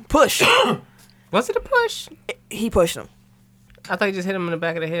gone, push. Was it a push? He pushed him. I thought he just hit him in the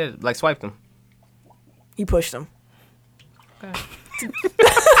back of the head, like swiped him. He pushed him.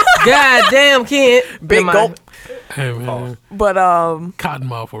 God damn, kid. Big gulp. Hey man, But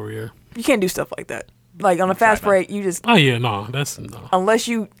Cottonmouth over here. you can't do stuff like that. Like on a fast break, you just Oh yeah, no, that's no. unless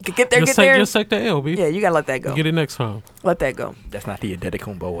you could get there, Just get there. take the L, B. Yeah, you gotta let that go. Get it next time. Let that go. That's not the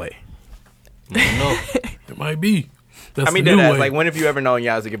Adetokunbo way. No. It might be. That's I mean, the new that's way. like, when have you ever known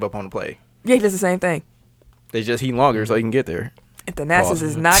Yaz to give up on the play? Yeah, he does the same thing. They just heat longer so he can get there. If the Nasus Pause.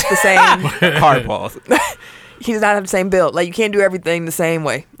 is not the same, Hard pause. he does not have the same build. Like you can't do everything the same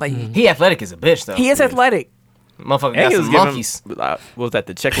way. Like He athletic as a bitch, though. he is athletic. Motherfucker And got he was some giving, monkeys. what was that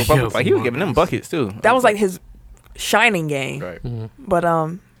the Czech Republic? Yeah, Like he was giving them buckets too. That was like his shining game. Right. But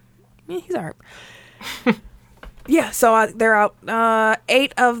yeah, he's alright. Yeah, so they're out.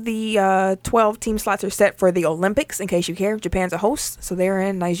 8 of the 12 team slots are set for the Olympics. In case you care, Japan's a host, so they're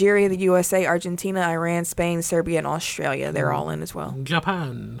in. Nigeria, the USA, Argentina, Iran, Spain, Serbia, and Australia. They're all in as well.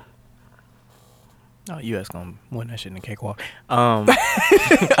 Japan. Oh, U.S. gonna win that shit in the cakewalk.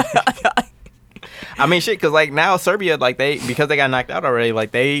 I mean, shit, because like now Serbia, like because they got knocked out already,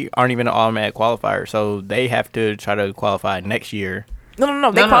 like they aren't even an automatic qualifier, so they have to try to qualify next year.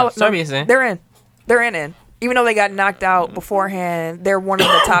 No. No, Serbia's in. They're in. They're in. Even though they got knocked out beforehand, they're one of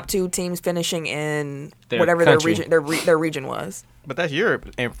the top 2 teams finishing in Their whatever country. their region was. But that's Europe,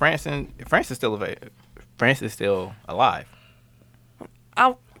 and France is still alive.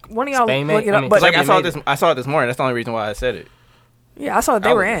 One of y'all Spain, look mate? it I up. mean, But Like Serbia I saw it this morning. That's the only reason why I said it. yeah, I saw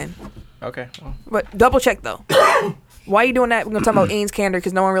they were in. Okay. Well, But double check though. Why are you doing that? We're gonna talk about Eanes Kander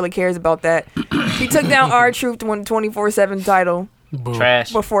because no one really cares about that. He took down R-Truth to win the 24/7 title Boom.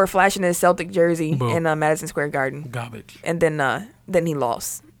 Trash. before flashing his Celtic jersey Boom. in Madison Square Garden, Garbage. and then he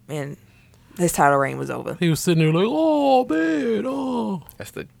lost, and his title reign was over. He was sitting there like, oh man, oh.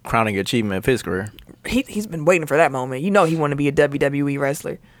 that's the crowning achievement of his career. He's been waiting for that moment. You know he wanted to be a WWE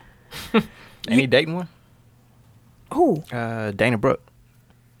wrestler. Ain't he dating one? Who? Dana Brooke.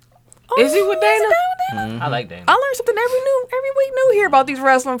 Is he with Dana? Mm-hmm. I like Dana. I learned something every week new here about these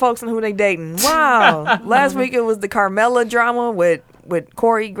wrestling folks and who they dating. Wow. Last week it was the Carmella drama with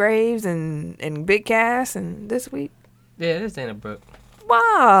Corey Graves and Big Cass, and this week, Yeah, this Dana Brooke.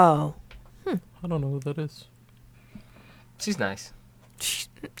 wow. I don't know what that is. She's nice.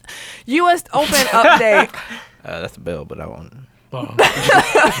 U.S. Open update. That's the bell, but I won't.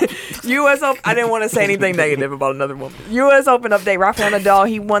 U.S. Open. I didn't want to say anything negative about another woman. U.S. Open update. Rafael Nadal,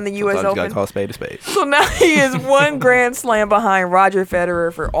 he won the U.S. Sometimes you gotta Open. call a spade a spade. So now he is one Grand Slam behind Roger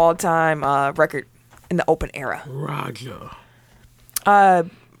Federer for all-time record in the Open era. Roger. I'm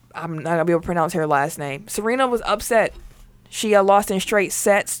not gonna be able to pronounce her last name. Serena was upset. She lost in straight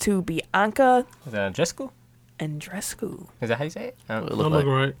sets to Bianca Is that Driscoll? Andreescu. Is that how you say it? It Don't look look like-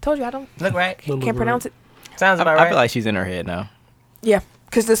 right. Told you I don't Look right. can't pronounce it. Sounds about I right. feel like she's in her head now. Yeah,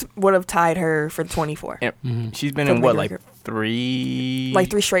 because this would have tied her for 24. And she's been For in the what, record. like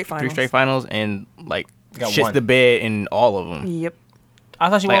three Straight finals. three straight finals, and like Got shits one. the bed in all of them. Yep. I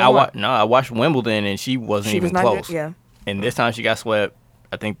thought she Like won one. I watched Wimbledon, and she wasn't She even was not close. good. Yeah. And this time she got swept.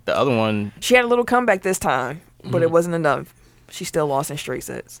 I think the other one. She had a little comeback this time, but it wasn't enough. She still lost in straight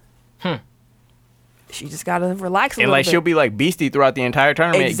sets. She just gotta relax a And little like bit. she'll be like beastie throughout the entire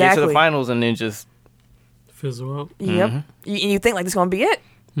tournament, get to Exactly. the finals, and then just Fizzle out. Yep. You think like this gonna be it,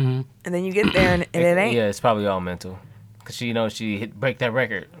 Mm-hmm. and then you get there and it ain't. Yeah, it's probably all mental. Cause she break that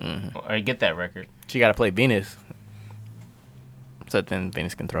record or get that record. she got to play Venus. So then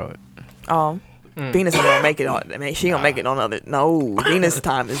Venus can throw it. Venus ain't gonna make it on. I mean, she gonna make it on other. No, Venus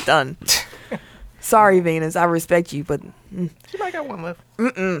time is done. Sorry, Venus. I respect you, but She might got one left.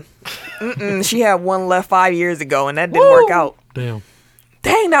 she had one left 5 years ago, and that didn't work out. Damn.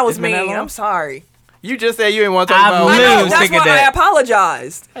 Dang, that was It's been that mean. long? I'm sorry. You just said you didn't want to talk I about. knew. I know. was That's thinking why that. I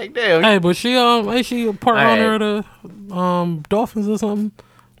apologized. Like, damn. Hey, but she ain't she a part Alright. owner of the Dolphins or something?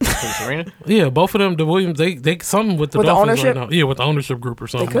 Serena. Yeah, both of them, the Williams, they something with the With the Dolphins ownership? right now. Yeah, with the ownership group or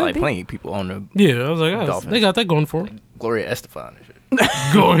something. could. Like be. plenty of people on the Yeah, I was like, Dolphins. they got that going for them. Gloria Estefan and shit.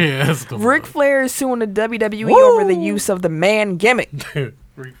 Go ahead. That's the Ric Flair is suing the WWE over the use of the man gimmick.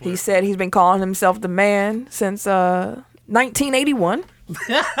 He said he's been calling himself the man since 1981.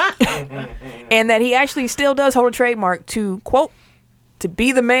 And that he actually still does hold a trademark to, quote, to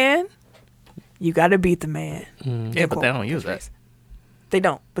be the man, you got to beat the man. Yeah, but they don't use that. They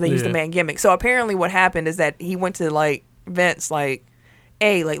don't, but they use the Yeah. man gimmick. So apparently what happened is that he went to like Vince like,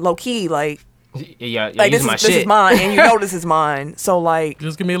 hey, like low key, like Yeah, Like use this my is, this shit. is mine, and you know this is mine. So like,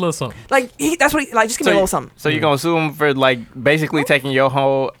 Just give me a little something. that's what he like. Just give me a little something. So you're gonna sue him for like basically taking your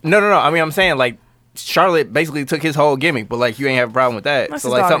whole? No. I mean, I'm saying like Charlotte basically took his whole gimmick, but like you ain't have a problem with that. That's so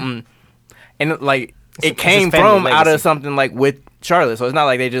his like daughter. something, and like It's it his came family from out legacy. of something like with Charlotte. So it's not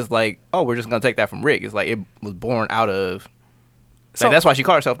like they just like, oh, we're just gonna take that from Rick. It's like it was born out of. So- Like that's why she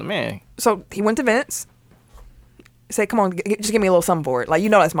called herself the man. So he went to Vince. Said, "Come on, just give me a little something for it. Like you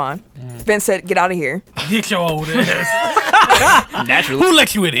know that's mine." Vince said, "Get out of here." Get your old ass. Naturally. Who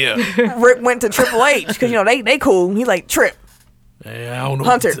let you in here? Rick went to Triple H because you know they cool. He's like Trip, Yeah, I don't know.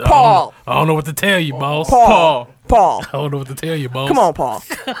 Hunter, what to, Paul. I don't know what to tell you, boss. Paul. I don't know what to tell you, boss. Come on, Paul.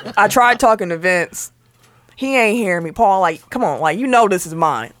 I tried talking to Vince. He ain't hearing me. Paul, like, come on, like you know this is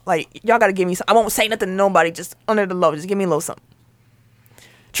mine. Like y'all gotta give me some. I won't say nothing to nobody. Just under the low, just give me a little something.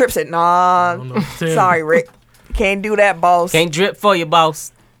 Trip said, "Nah, don't know what to tell you." sorry, Rick, can't do that, boss." Can't drip for you,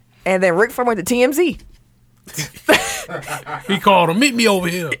 boss. And then Rick went to TMZ. He called him. Meet me over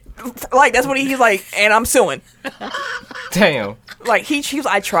here. Like that's what he's like. And I'm suing. Damn. Like he was.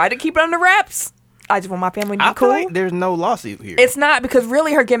 I tried to keep it under wraps. I just want my family to be I cool. feel like there's no lawsuit here. It's not because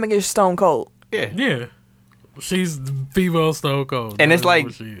really her gimmick is Stone Cold. Yeah. She's the female Stone Cold. And it's That's like-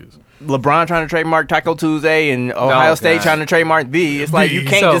 what she is. LeBron trying to trademark Taco Tuesday and Ohio State God. trying to trademark the. It's like you The.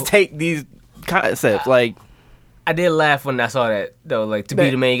 can't So- just take these concepts. Like I did laugh when I saw that though. Like to That-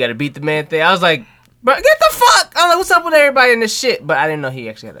 beat a man, you got to beat the man thing. I was like, bro, get the fuck. I'm like, what's up with everybody in this shit? But I didn't know he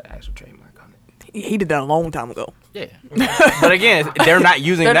actually had an actual trademark on it. He did that a long time ago. yeah, but again, they're not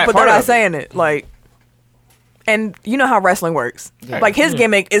using that But part they're not of it. saying it. Like, and you know how wrestling works. Like his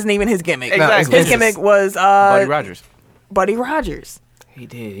gimmick isn't even his gimmick. Exactly. His gimmick was Buddy Rogers. Buddy Rogers. He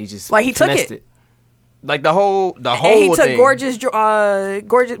did. He just Like, he took finessed it. Like the whole And he took thing. Gorgeous.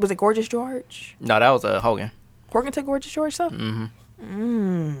 Was it Gorgeous George? No, that was Hogan. Hogan took Gorgeous George stuff.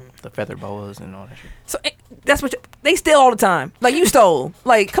 The feather boas and all that shit. So that's what they steal all the time. Like you stole.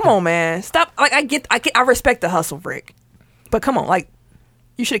 Like come on, man, stop. Like I respect the hustle, Rick, but come on, like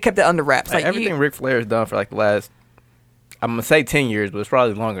you should have kept that under wraps. Like Like everything Ric Flair has done for like the last, I'm gonna say 10 years, but it's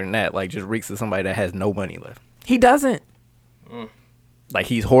probably longer than that. Like just reeks of somebody that has no money left. he doesn't. Like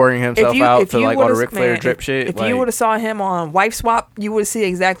he's whoring himself out to like all the Ric Flair drip shit. If like, you would have saw him on Wife Swap, you would see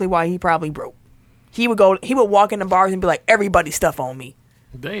exactly why he probably broke. He would walk in the bars and be like, "Everybody's stuff on me.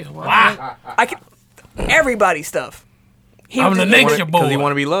 Damn. Wow. I can, everybody's stuff." He I'm was the just- nature boy. because he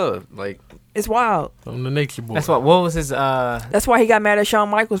want to be loved. Like It's wild. I'm the nature boy. That's what was his That's why he got mad at Shawn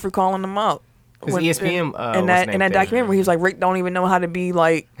Michaels for calling him out. His When- ESPN, in what's the that name thing? documentary, where he was like, Rick don't even know how to be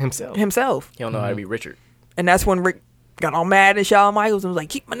like himself. he don't know how to be Richard. and that's when Rick got all mad at Shawn Michaels and was like,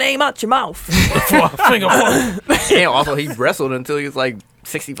 "Keep my name out your mouth." Finger fuck. And also he wrestled until he was like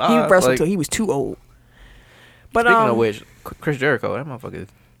 65. He wrestled like, until he was too old. But Speaking of which, Chris Jericho, that motherfucker,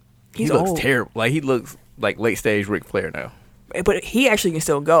 he he's looks old. terrible. Like he looks like late stage Ric Flair now. But he actually can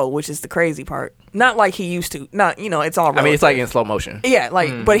still go, which is the crazy part. Not like he used to. Not it's all. I mean, it's relative. like in slow motion. yeah,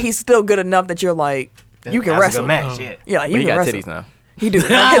 like, but he's still good enough that you're like, you can That was a wrestle. good match, yeah. Yeah, But you he can got wrestle. titties now. He do.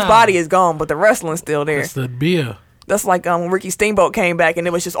 Like, his body is gone, but the wrestling's still there. That's the beer. That's like when Ricky Steamboat came back and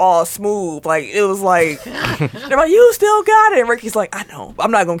it was just all smooth. Like it was like they're like, "You still got it," and Ricky's like, "I know,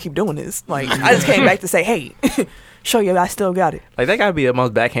 I'm not gonna keep doing this. Like I just came back to say, hey, show you I still got it." Like that gotta be the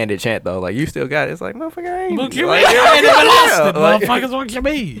most backhanded chant though. Like you still got it. It's like motherfucker, I ain't. Look, you like, ain't never lost it, like- motherfuckers. What you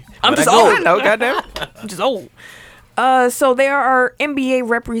mean? I'm just I old. know, goddamn. I'm just old. So there are NBA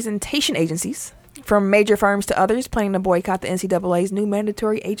representation agencies, from major firms to others, planning to boycott the NCAA's new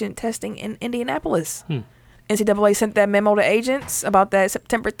mandatory agent testing in Indianapolis. NCAA sent that memo to agents about that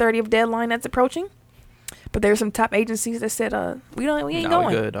September 30th deadline that's approaching. But there are some top agencies that said, we ain't No, we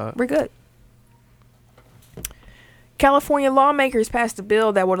going. good, dog. We're good. California lawmakers passed a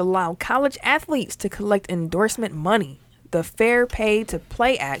bill that would allow college athletes to collect endorsement money. The Fair Pay to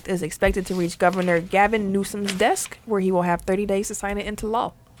Play Act is expected to reach Governor Gavin Newsom's desk, where he will have 30 days to sign it into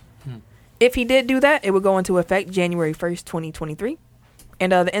law. If he did do that, it would go into effect January 1st, 2023.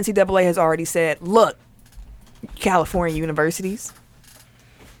 And the NCAA has already said, look, California universities,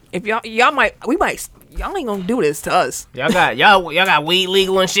 if y'all ain't gonna do this to us. Y'all got weed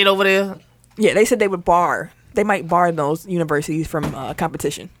legal and shit over there. Yeah, they said they might bar those universities from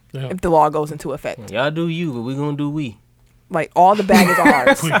competition Yeah. if the law goes into effect. Y'all do you, but we gonna do we. Like all the bag is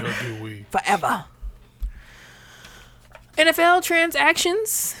ours We gonna do we. forever. NFL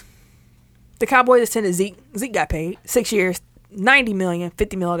transactions. The Cowboys extended Zeke. Zeke got paid 6 years, $90 million,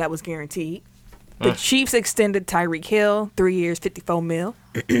 $50 million that was guaranteed. The Chiefs extended Tyreek Hill 3 years, $54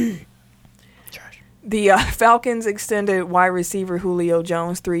 million. The Falcons extended wide receiver Julio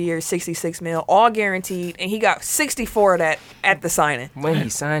Jones 3 years, $66 million, all guaranteed, and he got 64 of that at the signing. When he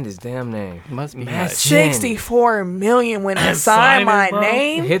signed his damn name. Must be Matt nice. Jen. $64 million when I signed Signing, my bro.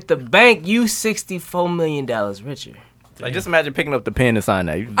 name. Hit the bank, you $64 million richer. Like, just imagine picking up the pen to sign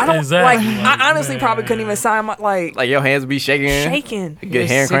that. I don't Exactly. I honestly probably couldn't even sign my Like, your hands be shaking. shaking. Get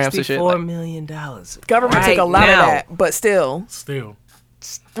hand cramps and shit. $64 Like, million. Government took a lot of that, but still, Still.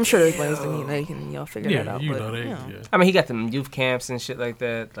 I'm sure there's ways that they can figure that Yeah, out. you but, know they. you know, Yeah. I mean, he got them youth camps and shit like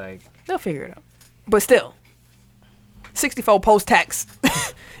that. Like, they'll figure it out. But still, 64 post tax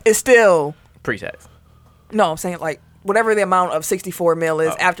is still pre-tax. no. I'm saying like whatever the amount of 64 mil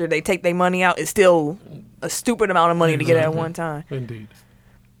is after they take their money out is still a stupid amount of money to get at one time. Indeed.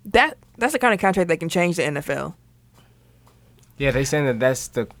 That's the kind of contract that can change the NFL. yeah, they saying that that's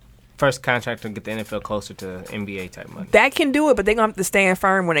the first contract to get the NFL closer to NBA type money. That can do it, but they're gonna have to stand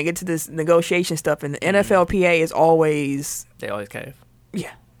firm when they get to this negotiation stuff. And the NFLPA is always They always cave.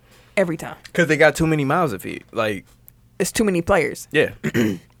 every time. Because they got too many miles to feed. Like, It's too many players. yeah.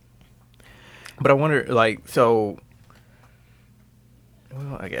 But I wonder, like, so,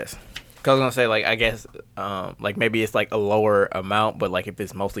 well, I guess. Because I was going to say, like, I guess, like, maybe it's, like, a lower amount, but, like, if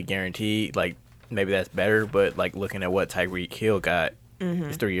it's mostly guaranteed, like, maybe that's better. But, like, looking at what Tyreek Hill got,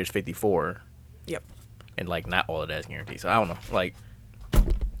 it's 3 years, 54. Yep. And, like, not all of that's guaranteed. So, I don't know. Like,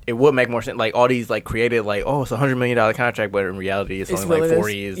 it would make more sense. Like, all these, like, created, like, oh, it's a $100 million contract, but in reality, it's It's only, what like, it is.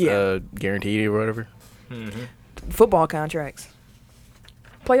 40 is Yeah. guaranteed or whatever. Football contracts.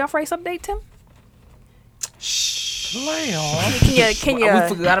 Playoff race update, Tim? Can you?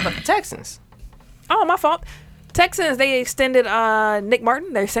 We forgot about the Texans. Oh, my fault. Texans, they extended Nick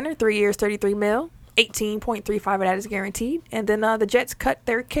Martin, their center, 3 years, $33 million. 18.35 of that is guaranteed. And then the Jets cut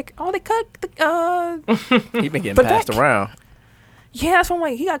their kick. Oh, they cut the He's been getting But passed that- around. yeah, that's one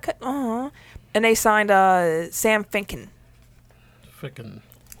way. He got cut. And they signed Sam Finken. Freaking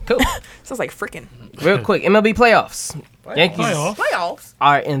Cool. Sounds like frickin'. Real quick, MLB playoffs. Yankees playoff. Playoffs.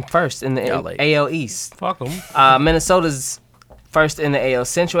 are in first in the Y'all late. AL East. Fuck them. Minnesota's first in the AL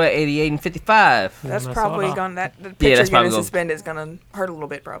Central at 88 and 55. That's Minnesota. probably gonna the Yeah, pitcher that's probably getting gonna- suspended is gonna hurt a little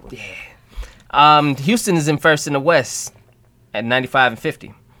bit probably. Houston is in first in the West at 95 and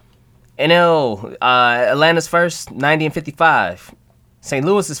 50. NL, Atlanta's first, 90 and 55. St.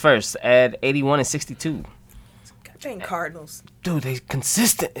 Louis is first at 81 and 62. Dang Cardinals. Dude, they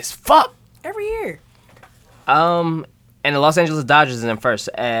consistent as fuck. Every year. And the Los Angeles Dodgers is in first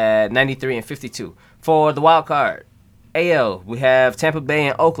at 93 and 52. For the wild card, AL, we have Tampa Bay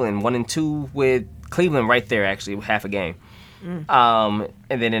and Oakland, 1 and 2 with Cleveland right there, actually, with half a game. And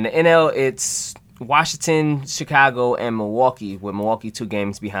then in the NL, it's Washington, Chicago, and Milwaukee, with Milwaukee 2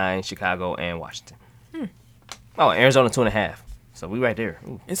 games behind Chicago and Washington. Oh, Arizona 2.5. So we right there.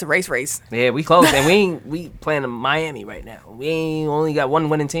 Ooh. It's a race. Yeah, we close, and we playing in Miami right now. We ain't only got one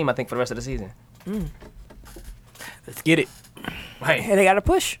winning team, I think, for the rest of the season. Let's get it. Right. Hey, they got to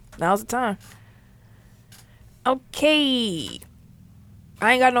push. Now's the time. Okay.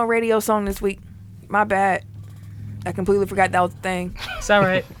 I ain't got no radio song this week. My bad. I completely forgot that was the thing. It's all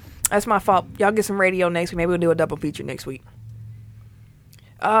right. That's my fault. Y'all get some radio next week. Maybe we'll do a double feature next week.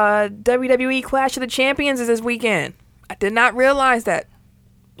 WWE Clash of the Champions is this weekend. I did not realize that.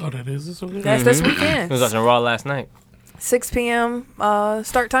 Oh, that is this weekend? That's this I weekend. was watching Raw last night. 6 p.m.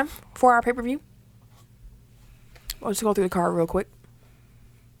 Start time. 4-hour pay-per-view. I'll just go through the card real quick.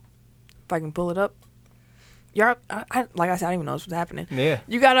 If I can pull it up. Y'all, like I said, I don't even know what's happening. Yeah.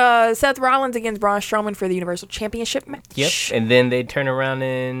 You got Seth Rollins against Braun Strowman for the Universal Championship match. Yep. And then they turn around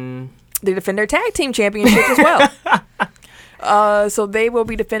and They defend their tag team championship as well. So they will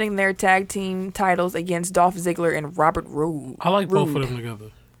be defending their tag team titles against Dolph Ziggler and Robert Roode. I like both of them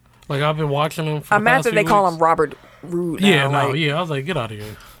together. Like, I've been watching them for I'm the mad past that few they call weeks. him Robert Roode. Yeah, now. no, yeah. I was like, get out of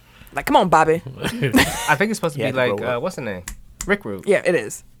here. Like, come on, Bobby. I think it's supposed to He be had to like grow up. what's the name? Rick Rude. Yeah, it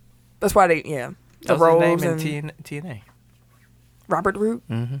is. That's why they, the That was his Rose name and in TNA. Robert Roode.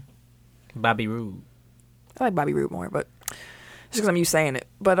 Bobby Roode. I like Bobby Roode more, but just because I'm used to saying it.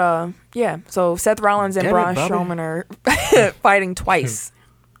 But yeah, so Seth Rollins and Damn it, Braun Bobby. Strowman are fighting twice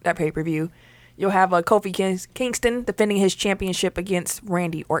that pay-per-view. You'll have Kofi Kingston defending his championship against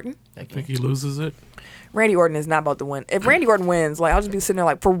Randy Orton. I think he loses it. Randy Orton is not about to win. If Randy Orton wins, like I'll just be sitting there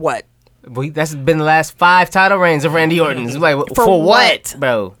like, for what? That's been the last 5 title reigns of Randy Orton's. Like, for what,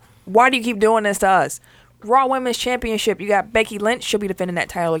 bro? Why do you keep doing this to us? Raw Women's Championship, you got Becky Lynch. She'll be defending that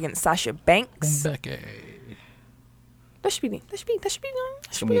title against Sasha Banks. Becky. That should be be a good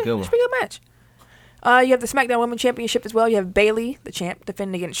one. Should be a good match. You have the SmackDown Women's Championship as well. You have Bayley, the champ,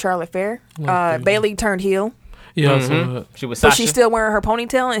 defending against Charlotte Flair. Bayley turned heel. Yeah, so, She was But Sasha. she's still wearing her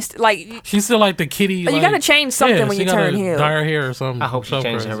ponytail and like she's still like the kitty. you like, gotta change something when she you turn gotta heel. Dye her hair or something. I hope she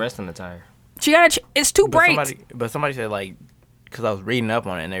something changed her crazy. rest in the tire. she gotta. It's too bright. But somebody said like, because I was reading up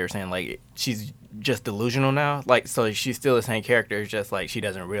on it and they were saying like she's just delusional now. Like so she's still the same character. It's just like she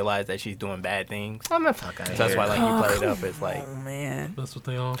doesn't realize that she's doing bad things. Oh man, fuck out So that's why like you play it up. It's like. Oh man. That's what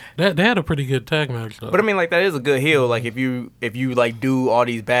they on. They had a pretty good tag match though. But I mean, like that is a good heel. Like if you like do all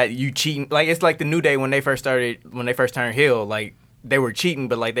these bad, you cheating. Like it's like the New Day when they first turned heel. Like they were cheating,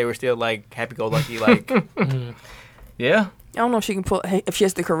 but like they were still like happy go lucky. Like Yeah. I don't know if she can pull if she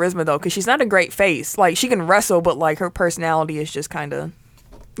has the charisma though, because she's not a great face. Like she can wrestle, but like her personality is just kind of,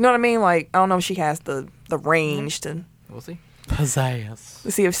 you know what I mean? Like I don't know if she has the range to. we'll see. pizzazz.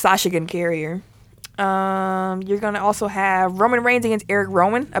 Let's see if Sasha can carry her. You're gonna also have Roman Reigns against Eric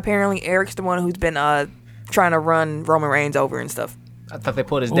Rowan. Apparently, Eric's the one who's been trying to run Roman Reigns over and stuff. I thought they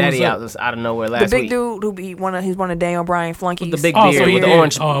put his What was daddy that? out of nowhere The last big week. dude who be he's one of Daniel Bryan flunkies. The big Oh, beard so he with the did.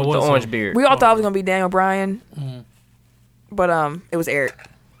 orange, Oh, it with the was orange him. beard. We all thought it was gonna be Daniel Bryan, but it was Eric.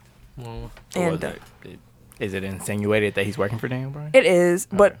 And Is it insinuated that he's working for Daniel Bryan? it is,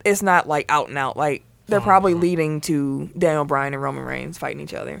 but it's not like out and out. Like they're probably leading to Daniel Bryan and Roman Reigns fighting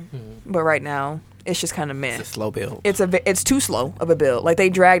each other. But right now, it's just kind of meh. It's a slow build. It's too slow of a build. Like they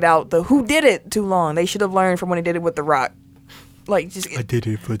dragged out the who did it too long. They should have learned from when they did it with The Rock. Like just I did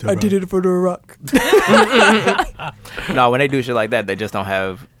it for The Rock. No, when they do shit like that, they just don't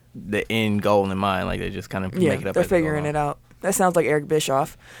have the end goal in mind. Like they just kind of Yeah, make it up. they're as they go figuring along. it out. That sounds like Eric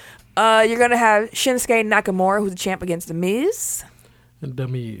Bischoff. You're gonna have Shinsuke Nakamura, who's the champ against The Miz. And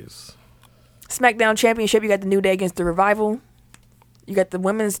dummies. SmackDown Championship, you got the New Day against the Revival. You got the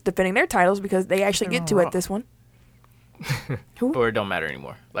women's defending their titles because they actually get to at this one. Or it don't matter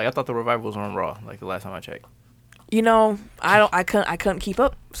anymore. Like I thought the Revival was on Raw. Like the last time I checked. You know, I couldn't keep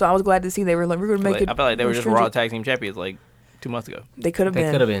up, so I was glad to see they were like, we're gonna make Like, it. I felt like they were just more Raw stringent. Tag Team Champions like 2 months ago. They could have They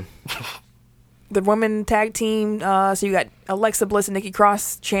been. could have been. The women tag team. So you got Alexa Bliss and Nikki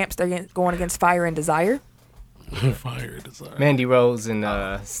Cross, champs. They're going against Fire and Desire, Fire desire. Mandy Rose and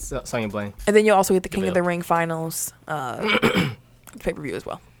Sonya Blaine. and then you also get the King of Deville. the Ring finals pay per view as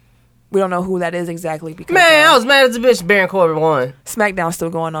well. We don't know who that is exactly because Man, I was mad as a bitch. Baron Corbin won. SmackDown's still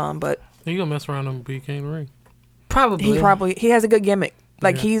going on, but He gonna mess around and beat King of the Ring. Probably. he has a good gimmick.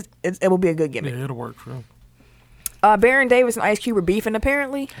 Like Yeah. it will be a good gimmick. Yeah, it'll work for him. Baron Davis and Ice Cube were beefing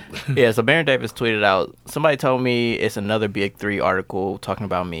apparently. Yeah, so Baron Davis tweeted out, somebody told me it's another Big 3 article talking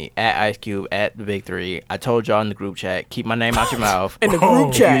about me, at Ice Cube, at the Big 3. I told y'all in the group chat, keep my name out your mouth. In the Oh, group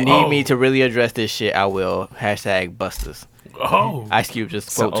If chat. you need me to really address this shit, I will. Hashtag Busters. Oh, Ice Cube just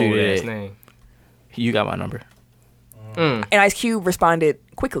So quote old ass tweeted it. name. You got my number. And Ice Cube responded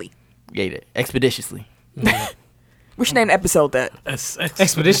quickly. Gave it. Expeditiously. We should name the episode that.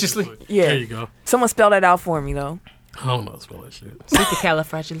 Expeditiously? Yeah. There you go. Someone spell that out for me though. I don't know spell that shit.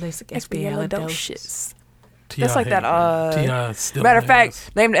 Expialidocious. T.I. That's like that, T.I. still Matter of has.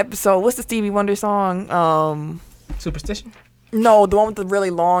 fact, name the episode. What's the Stevie Wonder song? Superstition? No, the one with the really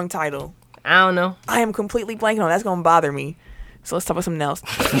long title. I don't know. I am completely blanking on. That's gonna bother me. So let's talk about something else.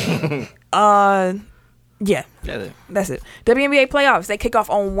 Yeah, That's it. that's it. WNBA playoffs. They kick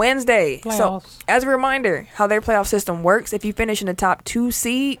off on Wednesday. So Playoffs. as a reminder, how their playoff system works: if you finish in the top 2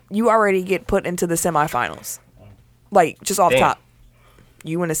 seed, you already get put into the semifinals. Like just off Damn. top,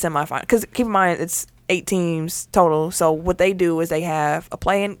 you in the semifinal. Because keep in mind, it's 8 teams total. So what they do is they have a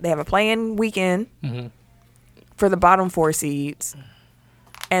play-in. They have a play-in weekend for the bottom 4 seeds.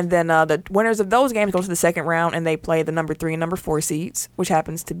 And then the winners of those games go to the second round, and they play the number 3 and number 4 seeds, which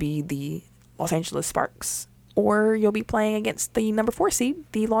happens to be the Los Angeles Sparks. Or you'll be playing against the number 4 seed,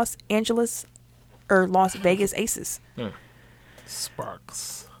 the Las Vegas Aces.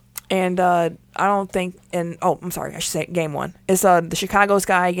 Sparks. And I don't think, I'm sorry, I should say game 1. It's the Chicago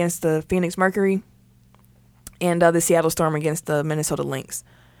Sky against the Phoenix Mercury, and the Seattle Storm against the Minnesota Lynx.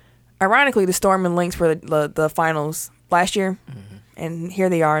 Ironically, the Storm and Lynx were the finals last year, and here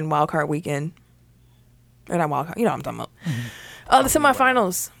they are in Wild Card Weekend. Or not Wild Card, you know what I'm talking about. The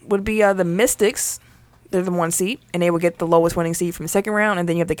semifinals would be the Mystics. They're the 1 seed, and they will get the lowest winning seed from the second round. And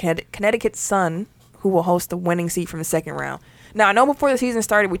then you have the Connecticut Sun, who will host the winning seed from the second round. Now, I know before the season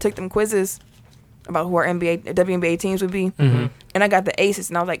started, we took them quizzes about who our WNBA teams would be, and I got the Aces,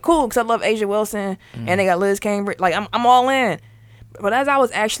 and I was like, cool, because I love Asia Wilson, and they got Liz Cambridge. Like, I'm all in. But as I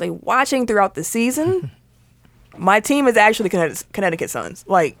was actually watching throughout the season, my team is actually Connecticut Suns.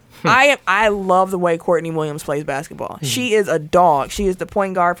 Like, I love the way Courtney Williams plays basketball. She is a dog. She is the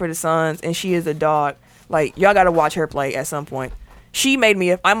point guard for the Suns, and she is a dog. Like, y'all got to watch her play at some point. She made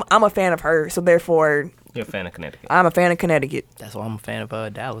me. I'm a fan of her, so therefore You're a fan of Connecticut. I'm a fan of Connecticut That's why I'm a fan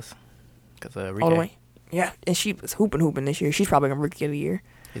of Dallas. Because all the way. Yeah, and she was hooping this year. She's probably gonna rookie of the year.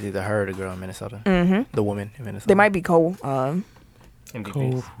 It's either her or the girl in Minnesota. Mm-hmm. The woman in Minnesota. They might be Cole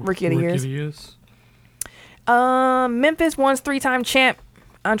Rookie of the Years. Years. Memphis wants 3-time champ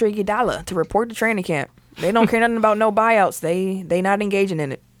Andre Iguodala to report to training camp. They don't care nothing about no buyouts. They not engaging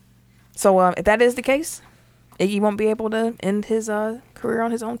in it. So if that is the case, Iggy won't be able to end his career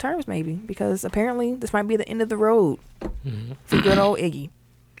on his own terms, maybe, because apparently this might be the end of the road for good old Iggy.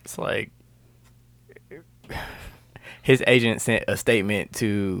 It's like his agent sent a statement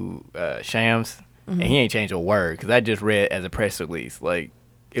to Shams, and he ain't changed a word because I just read as a press release. Like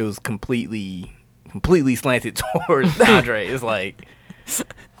it was completely slanted towards Andre. It's like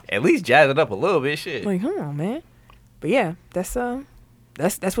at least jazz it up a little bit. Shit. Like, man. But yeah, that's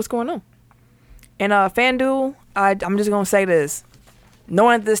what's going on. And FanDuel, I'm just gonna say this: no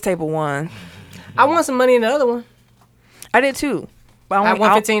one at this table won. I won some money in the other one. I did too. But I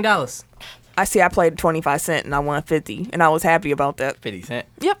won $15. I played 25 cents and I won 50, and I was happy about that. 50 cents.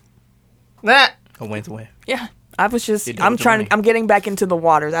 Yep. That A win's a win. Yeah. I was just You do with your money. I'm getting back into the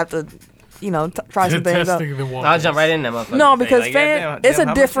waters. I have to, try some things out. Testing the waters. I'll jump right in there, motherfucker. No, because Like, goddamn, it's how a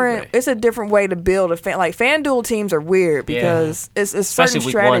much you different pay? it's a different way to build a fan. Like FanDuel teams are weird because it's Especially certain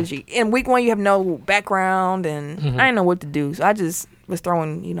week strategy. In week 1 you have no background and I didn't know what to do. So I just was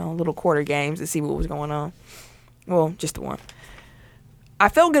throwing, little quarter games to see what was going on. Well, just the one. I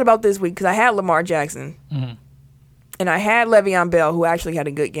felt good about this week because I had Lamar Jackson and I had Le'Veon Bell, who actually had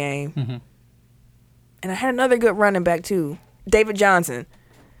a good game. And I had another good running back too, David Johnson.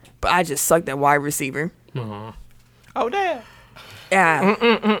 But I just sucked at wide receiver. Oh damn.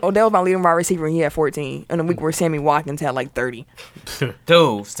 Yeah. Odell was my leading wide receiver and he had 14. In a week where Sammy Watkins had like 30.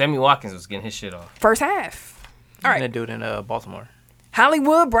 Dude, Sammy Watkins was getting his shit off. First half. All And right. that dude in Baltimore.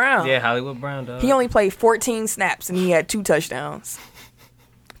 Hollywood Brown. Yeah, Hollywood Brown, dog. He only played 14 snaps and he had 2 touchdowns.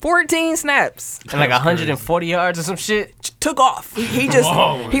 14 snaps. and like 140 yards or some shit. Took off. He just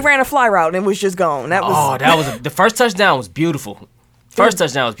he ran a fly route and was just gone. That was Oh, that was the first touchdown was beautiful. First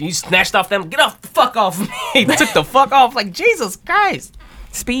touchdown was you snatched off them. Get off the fuck off me. He took the fuck off like Jesus Christ.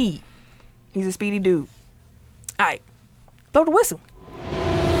 speed. He's a speedy dude. All right. Blow the whistle.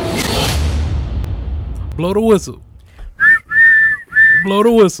 Blow the whistle. Blow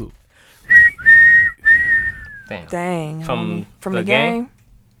the whistle. Damn. Dang. From homie. the the game? game?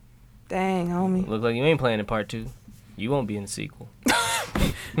 Dang, homie. Look like you ain't playing in part 2. You won't be in the sequel. He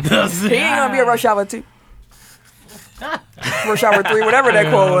ain't gonna be a Rush Hour 2. Rush Hour 3, whatever that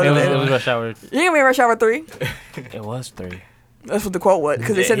quote was. It was Rush Hour. He ain't gonna be in Rush Hour 3. It was 3. That's what the quote was,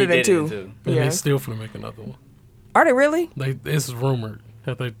 because they said he it in did 2. And Yeah. they still finna make another one. Are they really? It's rumored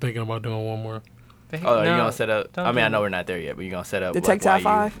that they thinking about doing one more. Oh, you gonna set up? don't I mean, I do know it. we're not there yet, but you gonna set up The like, Tech Top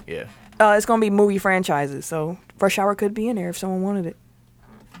why you- 5? Yeah. It's gonna be movie franchises, so Rush Hour could be in there if someone wanted it.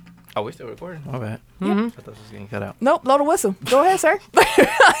 Oh, we still recording? My bad. I thought this was getting cut out. Nope, blow the whistle. Go ahead, sir.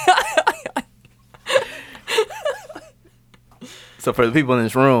 So for the people in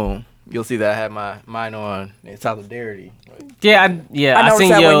this room, you'll see that I have mine on in solidarity. Yeah, I I noticed seen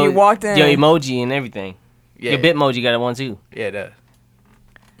that your, when you walked in. your emoji and everything. Yeah, Your Bitmoji got it one too. yeah, it does.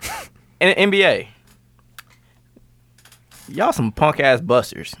 And the NBA, y'all some punk ass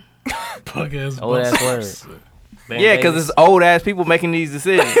busters. Punk ass Old ass busters. word. Yeah, because it's old ass people making these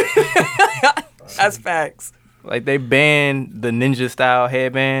decisions. That's facts. Like they banned the ninja style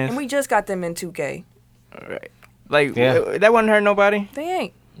headbands. And we just got them in 2K. Right. Like Yeah. that wouldn't hurt nobody. They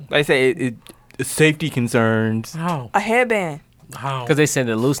ain't. Like I say, it's safety concerns. How? A headband. How? Because they said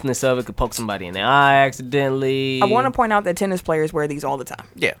the looseness of it could poke somebody in the eye accidentally. I want to point out that tennis players wear these all the time.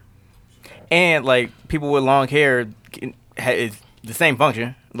 Yeah. And like people with long hair, it's the same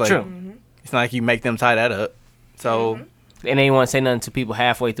function. Like, True. It's not like you make them tie that up. So, And they want to say nothing to people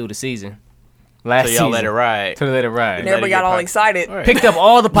halfway through the season. Last so y'all season. let it ride. So they let it ride. And everybody got all excited. Right. Picked up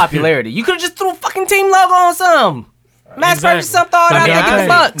all the popularity. You could have just threw a fucking team logo on some. Max Exactly. Ferguson throw it out Like, there, give okay. it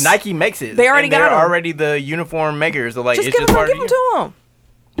bucks. Nike makes it. They already and got they're 'em. already the uniform makers. So like Just it's give just them, part give of them the to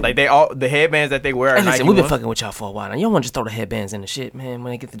them. like they all the headbands that they wear. Are Hey, listen, Nike we've been ones. fucking with y'all for a while now. You don't want to just throw the headbands in the shit, man,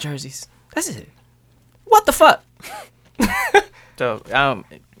 when they get the jerseys. That's it. What the fuck? So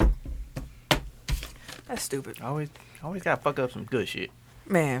That's stupid. always gotta fuck up some good shit.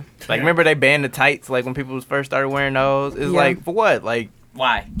 Man, Like remember they banned the tights like when people first started wearing those. It's Yeah. like for what? Like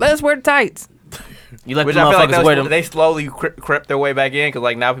Why? let us wear the tights. You let which the I feel like motherfuckers wear them. they slowly crept their way back in because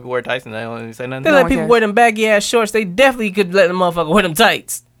like now people wear tights and they don't even say nothing. They No let one people cares. wear them baggy ass shorts. They definitely could let the motherfucker wear them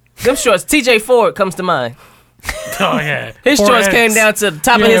tights. Them shorts. TJ Ford comes to mind. Oh yeah. His 4X. shorts came down to the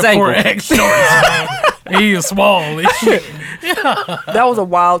top of his ankle. 4X shorts. Man. He is small. That was a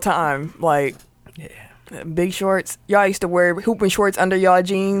wild time. Like, Big shorts. Y'all used to wear hooping shorts under y'all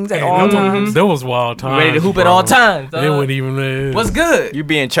jeans at Hey, all them- times. That was wild times. Ready to hoop at bro. all times. They wouldn't even. What's good? You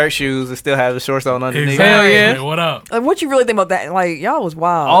be in church shoes and still have the shorts on underneath. Exactly. Hell yeah. Like, what up? Like, what you really think about that? Like, y'all was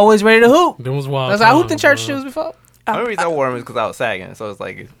wild. Always ready to hoop. That was wild. That's I hooped in times, church bro. shoes before. The only reason I wore them is because I was sagging. So it's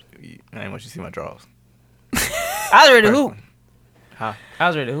like, I didn't want you to see my drawers. I was ready to hoop. Huh? I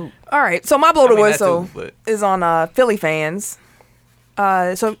was ready to hoop. All right, so my blow I the mean, that whistle too, but- is on Philly fans.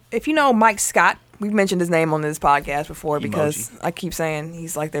 So if you know Mike Scott, we've mentioned his name on this podcast before because I keep saying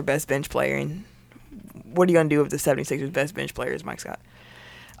he's like their best bench player. And what are you going to do if the 76ers' best bench player is Mike Scott?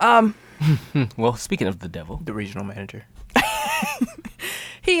 Well, speaking of the devil, The regional manager.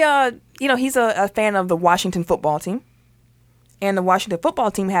 He, he's a fan of the Washington football team. And the Washington football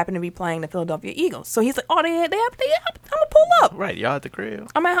team happened to be playing the Philadelphia Eagles. So he's like, oh, they I'm going to pull up. Right, y'all at the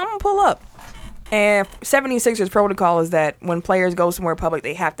crib. I'm going to pull up. And 76ers protocol is that when players go somewhere public,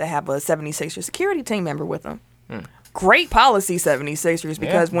 they have to have a 76ers security team member with them. Great policy, 76ers,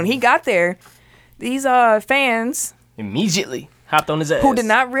 because when he got there, these fans immediately hopped on his ass. who did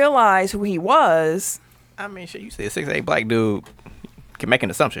not realize who he was, I mean, shit, you see a 6'8" black dude can make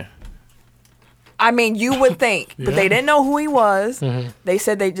an assumption. I mean, you would think, but they didn't know who he was. Mm-hmm. They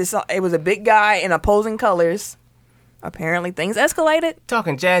said they just saw it was a big guy in opposing colors. Apparently, things escalated,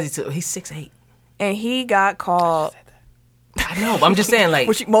 talking jazzy to he's 6'8". and he got called. I know, but I'm just saying, like,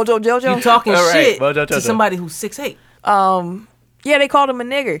 Mojo Jojo? you talking All right, shit Mojo to Jojo. somebody who's 6'8". Yeah, they called him a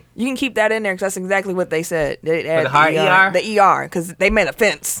nigger. You can keep that in there because that's exactly what they said. They add the hard ER? The ER, because they meant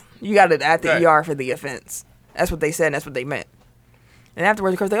offense. You got to add the Right. ER for the offense. That's what they said, and that's what they meant. And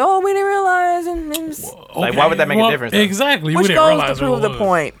afterwards, of course, we didn't realize. And it was, Like, why would that make a difference, though? Exactly. We which didn't goes realize to what prove it the was.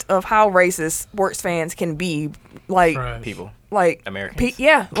 point of how racist sports fans can be. Like, Right. People. like Americans.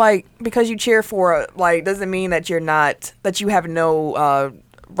 like because you cheer for doesn't mean that you have no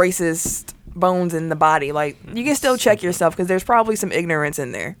racist bones in the body. Like, you can still check yourself because there's probably some ignorance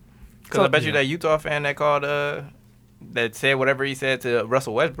in there. Because I bet you that Utah fan that called, that said whatever he said to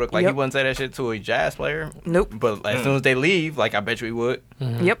Russell Westbrook, like, Yep. he wouldn't say that shit to a Jazz player. Nope. But as soon as they leave, like, I bet you he would.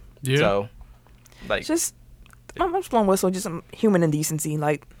 Yep. Yeah. So, like, Just I'm just blowing whistle, just some human indecency.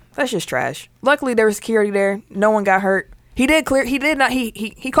 Like, that's just trash. Luckily there was security there. No one got hurt. He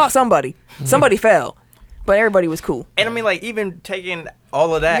caught somebody. Somebody fell. But everybody was cool. and I mean, like, even taking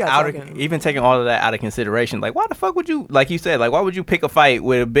all of that You gotta out of consideration, like, why the fuck would you, like you said, like, why would you pick a fight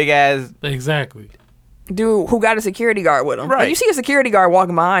with a big ass? Exactly. Dude who got a security guard with him. Right. Like, you see a security guard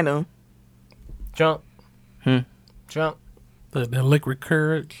walking behind him. Drunk. Drunk. The liquid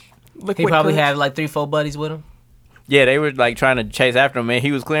courage. He probably had like 3-4 buddies with him. Yeah, they were like trying to chase after him, and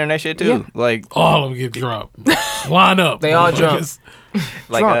he was clearing that shit too. Yeah. Like, All of them get dropped. Line up. They all drunk.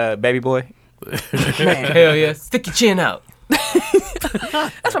 Baby boy. Man. Hell yeah. Stick your chin out.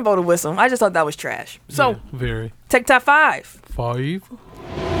 That's my vote whistle. I just thought that was trash. So, Yeah, very. take top 5. 5.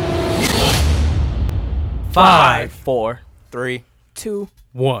 5, 4, 3. 2.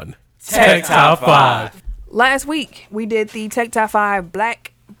 1. Tech Top 5. Last week, we did the Tech Top 5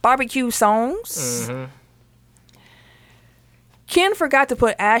 Black Barbecue Songs. Ken forgot to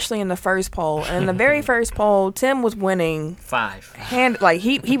put Ashley in the first poll. And in the very first poll, Tim was winning. 5.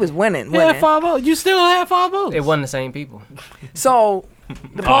 He was winning. Yeah, 5 votes. You still have 5 votes. It wasn't the same people. So,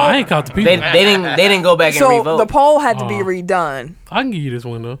 Oh, I ain't caught the people. They didn't go back and so revote. the poll had to be redone. I can give you this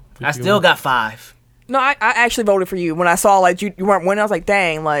one, though. I still got 5. No, I actually voted for you. When I saw, like, you weren't winning, I was like,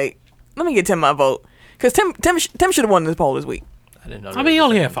 dang, like, let me get Tim my vote. Because Tim should have won this poll this week. I didn't know. I mean, he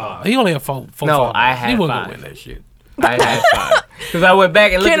only had 5. He only had 4. No, five I votes. had He wasn't 5. going to win that shit. I had 5. Because I went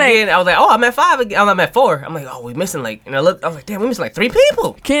back and looked Ken ain't- again. I was like, oh, I'm at 5 again. I'm at 4. I'm like, oh, we missing like, and I looked. I was like, damn, we missing like 3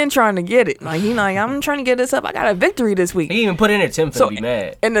 people. Ken trying to get it. Like, I'm trying to get this up. I got a victory this week. He even put in there, Tim So- finna be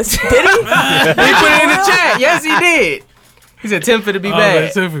mad. And the did he? He put it in the chat. Yes, he did. He said Tim finna be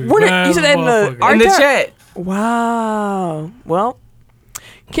mad. Where did- you said that in the In the chat. Wow. Well,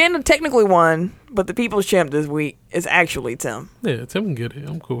 Ken technically won, but the people's champ this week is actually Tim. Yeah, Tim can get it.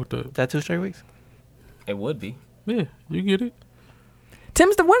 I'm cool with that. Is that 2 straight weeks? It would be. Yeah, you get it.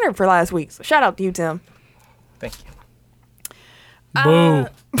 Tim's the winner for last week. So shout out to you, Tim. Thank you. Boo.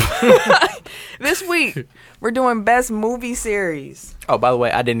 This week we're doing best movie series. Oh, by the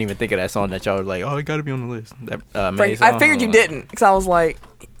way, I didn't even think of that song that y'all were like, oh, it got to be on the list. That May I song? figured you didn't because I was like,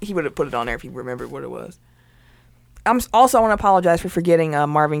 he would have put it on there if he remembered what it was. I want to apologize for forgetting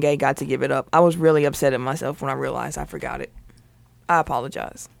Marvin Gaye Got to Give It Up. I was really upset at myself when I realized I forgot it. I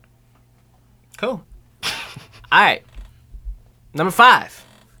apologize. Cool. All right. Number 5.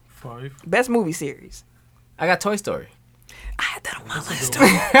 5. Best movie series. I got Toy Story. I had that on my list.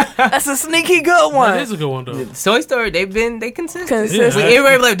 That's a sneaky good That is one. a good one, though. Toy Story, they consistent. Consistent.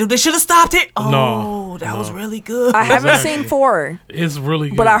 Everybody be like, dude, they should have stopped it. Oh. No. Oh, that was really good. I haven't seen 4, It's really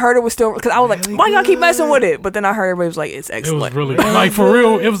good. but I heard it was still because I was like, why y'all keep messing with it? But then I heard everybody was like, it's it was excellent. really good. Like, for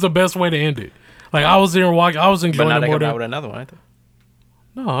real, it was the best way to end it. Like, I was there and watching. I was But enjoying now it they more come out than. with another one, ain't they?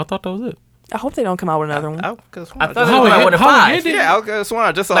 No, I thought that was it. I hope they don't come out with another one. I could have I thought How they it were with a how it 5. ended? Yeah, I could have sworn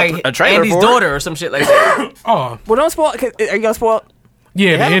I just saw Like a trailer Andy's for daughter or some shit like that. Oh, Well, don't spoil. Are you gonna spoil?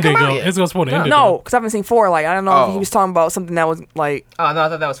 yeah, the haven't ending. come out Though. yet. It's gonna spoil the ending. No, though. because I haven't seen 4. Like I don't know if Oh. he was talking about something that was like Oh no, I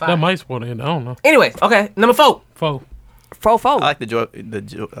thought that was 5. That might spoil the ending. I don't know. Anyway, okay, number 4. Four. faux. I like the joke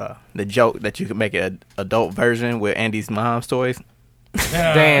that you could make an adult version with Andy's mom's toys.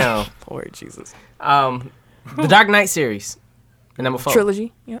 Damn. Lord Jesus. The Dark Knight series. The number 4.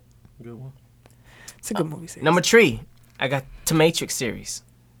 Trilogy. Yep. Good one. It's a good movie series. Number 3. I got the Matrix series.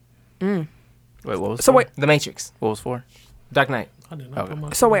 Wait, what was? So four? wait. The Matrix. What was 4? Dark Knight. I did not put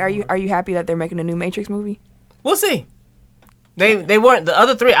my- So wait. Are you happy that they're making a new Matrix movie? We'll see. They weren't the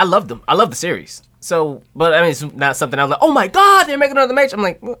other 3. I loved them. I love the series. So, but I mean, it's not something I was like, oh my god, they're making another Matrix. I'm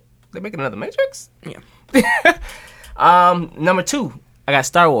like, what? They're making another Matrix? Yeah. Number 2, I got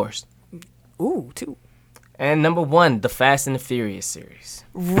Star Wars, Ooh, 2. and number 1, the Fast and the Furious series.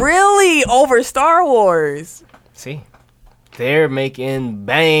 Really over Star Wars. See, they're making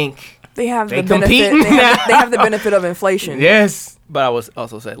bank. They have They the benefit. competing They have the benefit of inflation. Yes. But I was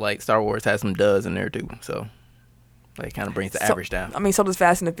also say like Star Wars has some duds in there too, so like it kind of brings the average down. I mean, so does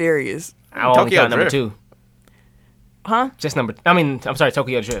Fast and the Furious. I only Tokyo count number Drift. 2. Huh? Just I'm sorry,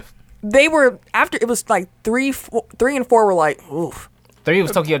 Tokyo Drift. They were after it was like 3 and 4 were like, oof. 3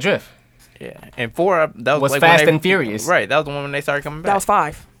 was Tokyo Drift. Yeah, and 4 that was Was like Fast when and Furious. Right, that was the one when they started coming back. That was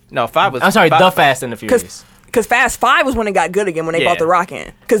 5. No, 5 was. I'm sorry, 5, the Fast and the Furious. Because Fast 5 was when it got good again when they Yeah. brought The Rock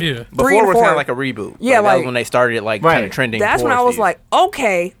in. Because Yeah. 3 Before and was 4 kind of like a reboot. Yeah, that like- was when they started it like Right. kind of trending. That's when I towards was these. like,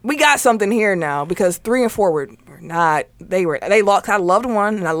 okay, we got something here now. Because 3 and 4 were not. They lost. I loved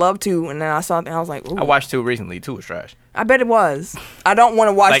 1 and I loved 2, and then I saw it and I was like, ooh. I watched 2 recently. 2 was trash. I bet it was. I don't want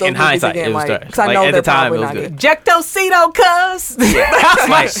to watch Like, those in movies hindsight, again, it was like trash. because I Like, know at they're the time, probably it was not good. good. Jectocito, cuz. That's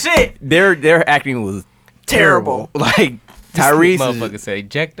my shit. Their acting was terrible. Like Tyrese, Motherfucker say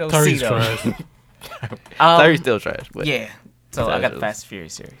Tyrese Jectocito. trash. Tyrese still trash. But Yeah. So I got the Fast and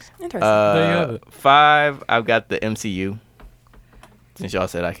Furious series. Interesting. There you have it. 5, I've got the MCU. Since y'all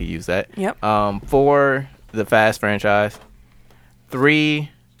said I could use that. Yep. 4, the Fast franchise. 3,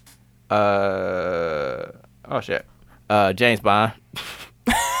 James Bond.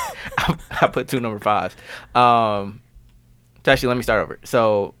 I put 2 number 5s. Actually, let me start over.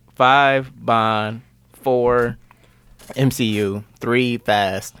 So 5 Bond, 4 MCU, 3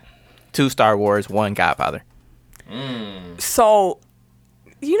 Fast, 2 Star Wars, 1 Godfather. So,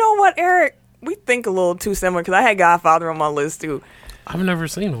 you know what, Eric? We think a little too similar because I had Godfather on my list too. I've never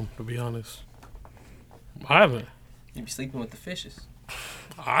seen them, to be honest. I haven't. You be sleeping with the fishes.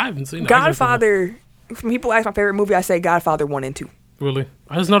 I haven't seen it. Godfather. When people ask my favorite movie, I say Godfather 1 and 2. Really?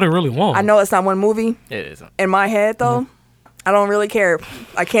 I just know they're really long. I know it's not one movie. It isn't. In my head, though, I don't really care.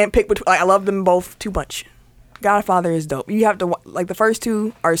 I can't pick between. Like, I love them both too much. Godfather is dope. You have to like the first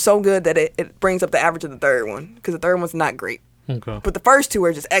 2 are so good that it brings up the average of the third one because the third one's not great. Okay. But the first 2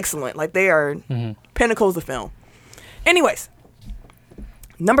 are just excellent. Like they are pinnacles of film. Anyways,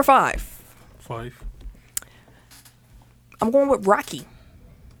 number 5. 5. I'm going with Rocky.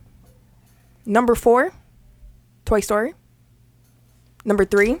 Number 4, Toy Story. Number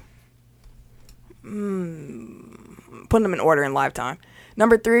 3, putting them in order in Lifetime.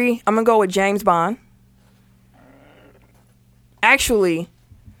 Number 3, I'm going to go with James Bond. Actually,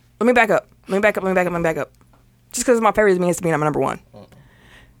 let me back up. Just because it's my favorite doesn't mean it's to be number 1.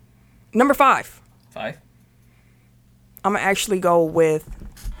 Number 5, 5. I'm going to actually go with...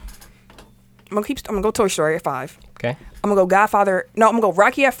 I'm going to go Toy Story at 5. Okay. I'm going to go Godfather... No, I'm going to go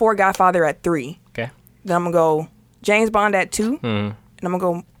Rocky at 4, Godfather at 3. Okay. Then I'm going to go James Bond at 2. Mm. And I'm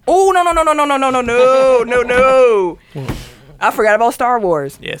going to go... Oh, no. I forgot about Star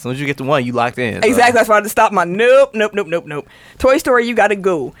Wars. Yeah, as soon as you get to 1, you locked in. so- Exactly. That's why I had to stop my nope. Toy Story, you got to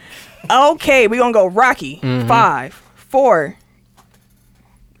go. Okay, we're going to go Rocky. 5, 4.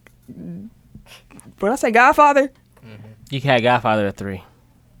 What did I say? Godfather? You had Godfather at 3.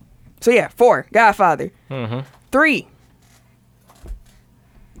 So, yeah, 4. Godfather. Mm-hmm. 3.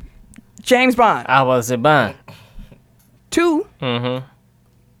 James Bond. I was a Bond. 2. Mm-hmm.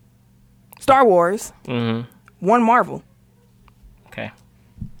 Star Wars. Mm-hmm. 1 Marvel. Okay.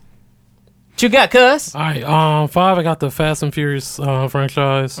 What you got, cuz? All right. 5, I got the Fast and Furious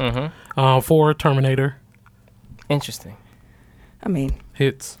franchise. Mm-hmm. 4, Terminator. Interesting. I mean,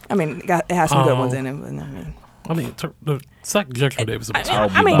 Hits. it has some good ones in it. But, I mean, I mean, the second Jackson Davis. I mean,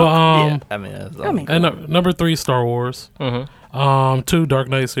 Yeah, I mean, that's all. I mean, And number 3, Star Wars. 2, Dark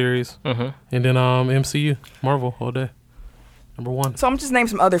Knight series. And then MCU, Marvel, all day. Number 1. so I'm just name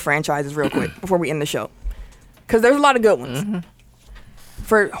some other franchises real quick before we end the show, because there's a lot of good ones.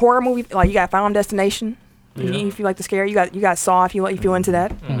 For horror movie, like you got Final Destination. If you like the scare, you got Saw. If you into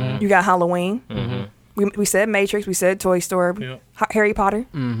that, you got Halloween. We said Matrix. We said Toy Story. Yeah. Harry Potter.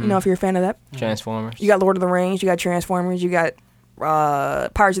 You know, if you're a fan of that. Transformers. You got Lord of the Rings. You got Transformers. You got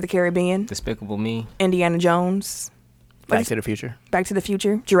Pirates of the Caribbean. Despicable Me. Indiana Jones. Back to the Future. Back to the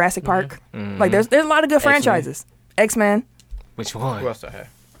Future. Jurassic Park. Like there's a lot of good franchises. X-Men. Which one? Who else I have?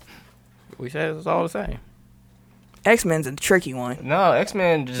 We said it's all the same. X-Men's a tricky one. No,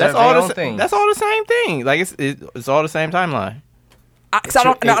 X-Men deserve That's their all own the thing. That's all the same thing. Like it's all the same timeline. I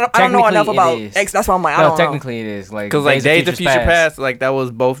don't know enough Technically, about it is. X. That's why I'm like, I No, don't know. technically it is. Like, Because like Days of Future Past, like that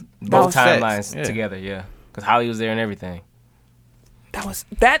was both both sets. timelines Yeah. together, yeah. Because Holly was there and everything. That was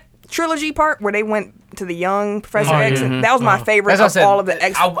that trilogy part where they went to the young Professor Oh, X. yeah. That was my favorite That's what I of said. all of the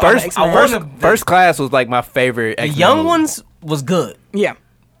X. I- all the First, X-Men. first class was like my favorite. The X-Men young movie. ones was good. Yeah.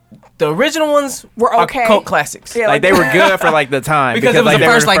 The original ones Were are okay. cult classics. Yeah, like they were good for like the time Because it was like, the they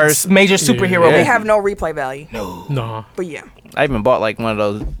were first like major superhero Yeah. They movie. have no replay value. No. But yeah. I even bought like one of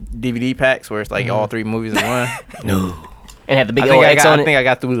those DVD packs where it's like all 3 movies in one. And had the big I old think X I on it. think I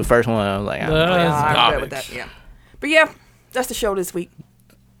got through the first one. I was like, That's I'm good with garbage. that. Yeah. But yeah, that's the show this week.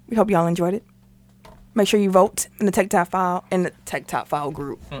 We hope y'all enjoyed it. Make sure you vote in the Tech Top File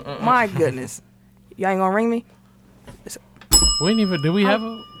group. My goodness. Y'all ain't gonna ring me? We didn't even.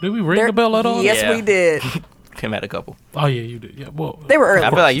 Did we ring a bell at all? Yes, Yeah. we did. Tim had a couple. Oh yeah, you did. Yeah. Well. They were early. I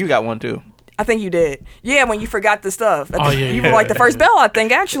feel like you got one too. I think you did. Yeah, when you forgot the stuff. Oh, yeah, You yeah. were like the first bell, I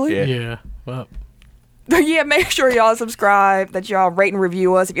think, actually. Yeah. Yeah. Well. But yeah, make sure y'all subscribe, that y'all rate and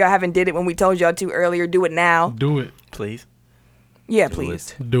review us. If y'all haven't did it when we told y'all to earlier, do it now. Do it. Please. Yeah,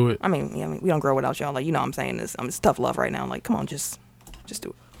 please. Do it. I mean, we don't grow without y'all. Like, you know what I'm saying? It's tough love right now. Like, come on, just do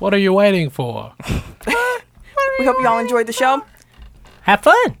it. What are you waiting for? We hope y'all enjoyed the show. Have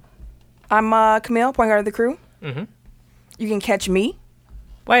fun. I'm Camille, point guard of the crew. You can catch me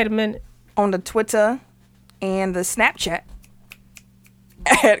Wait a minute. on the Twitter and the Snapchat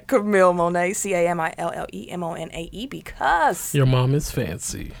at Camille Monet, CamilleMonae, because Your mom is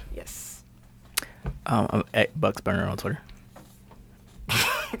fancy. yes, I'm at Bucks Burner on Twitter.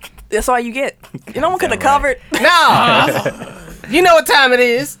 that's all you get. No one could have covered. No. You know what time it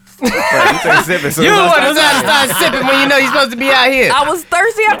is. You the one who's got to start sipping when you know you're supposed to be out here. I was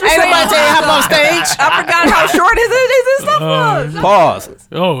thirsty after Ain't saying nobody tell you hop on stage. I forgot how short his stuff was. Pause.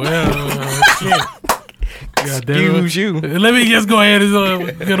 Oh yeah. Shit. God damn it. Excuse you. Let me just go ahead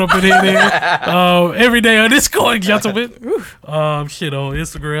and get up in here. Every day on Discord, gentlemen. Shit on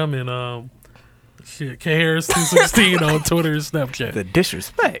Instagram and shit KHarris216 on Twitter and Snapchat. The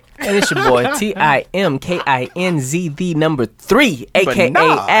disrespect. And it's your boy TIMKINZ, the number 3, aka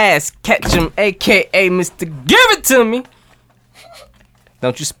nah. Ass Ketchum, aka Mr. Give It To Me.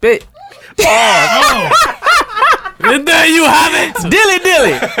 Don't you spit. And there you have it. Dilly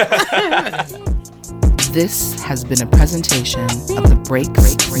dilly. This has been a presentation of the Break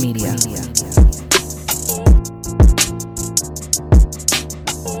Media.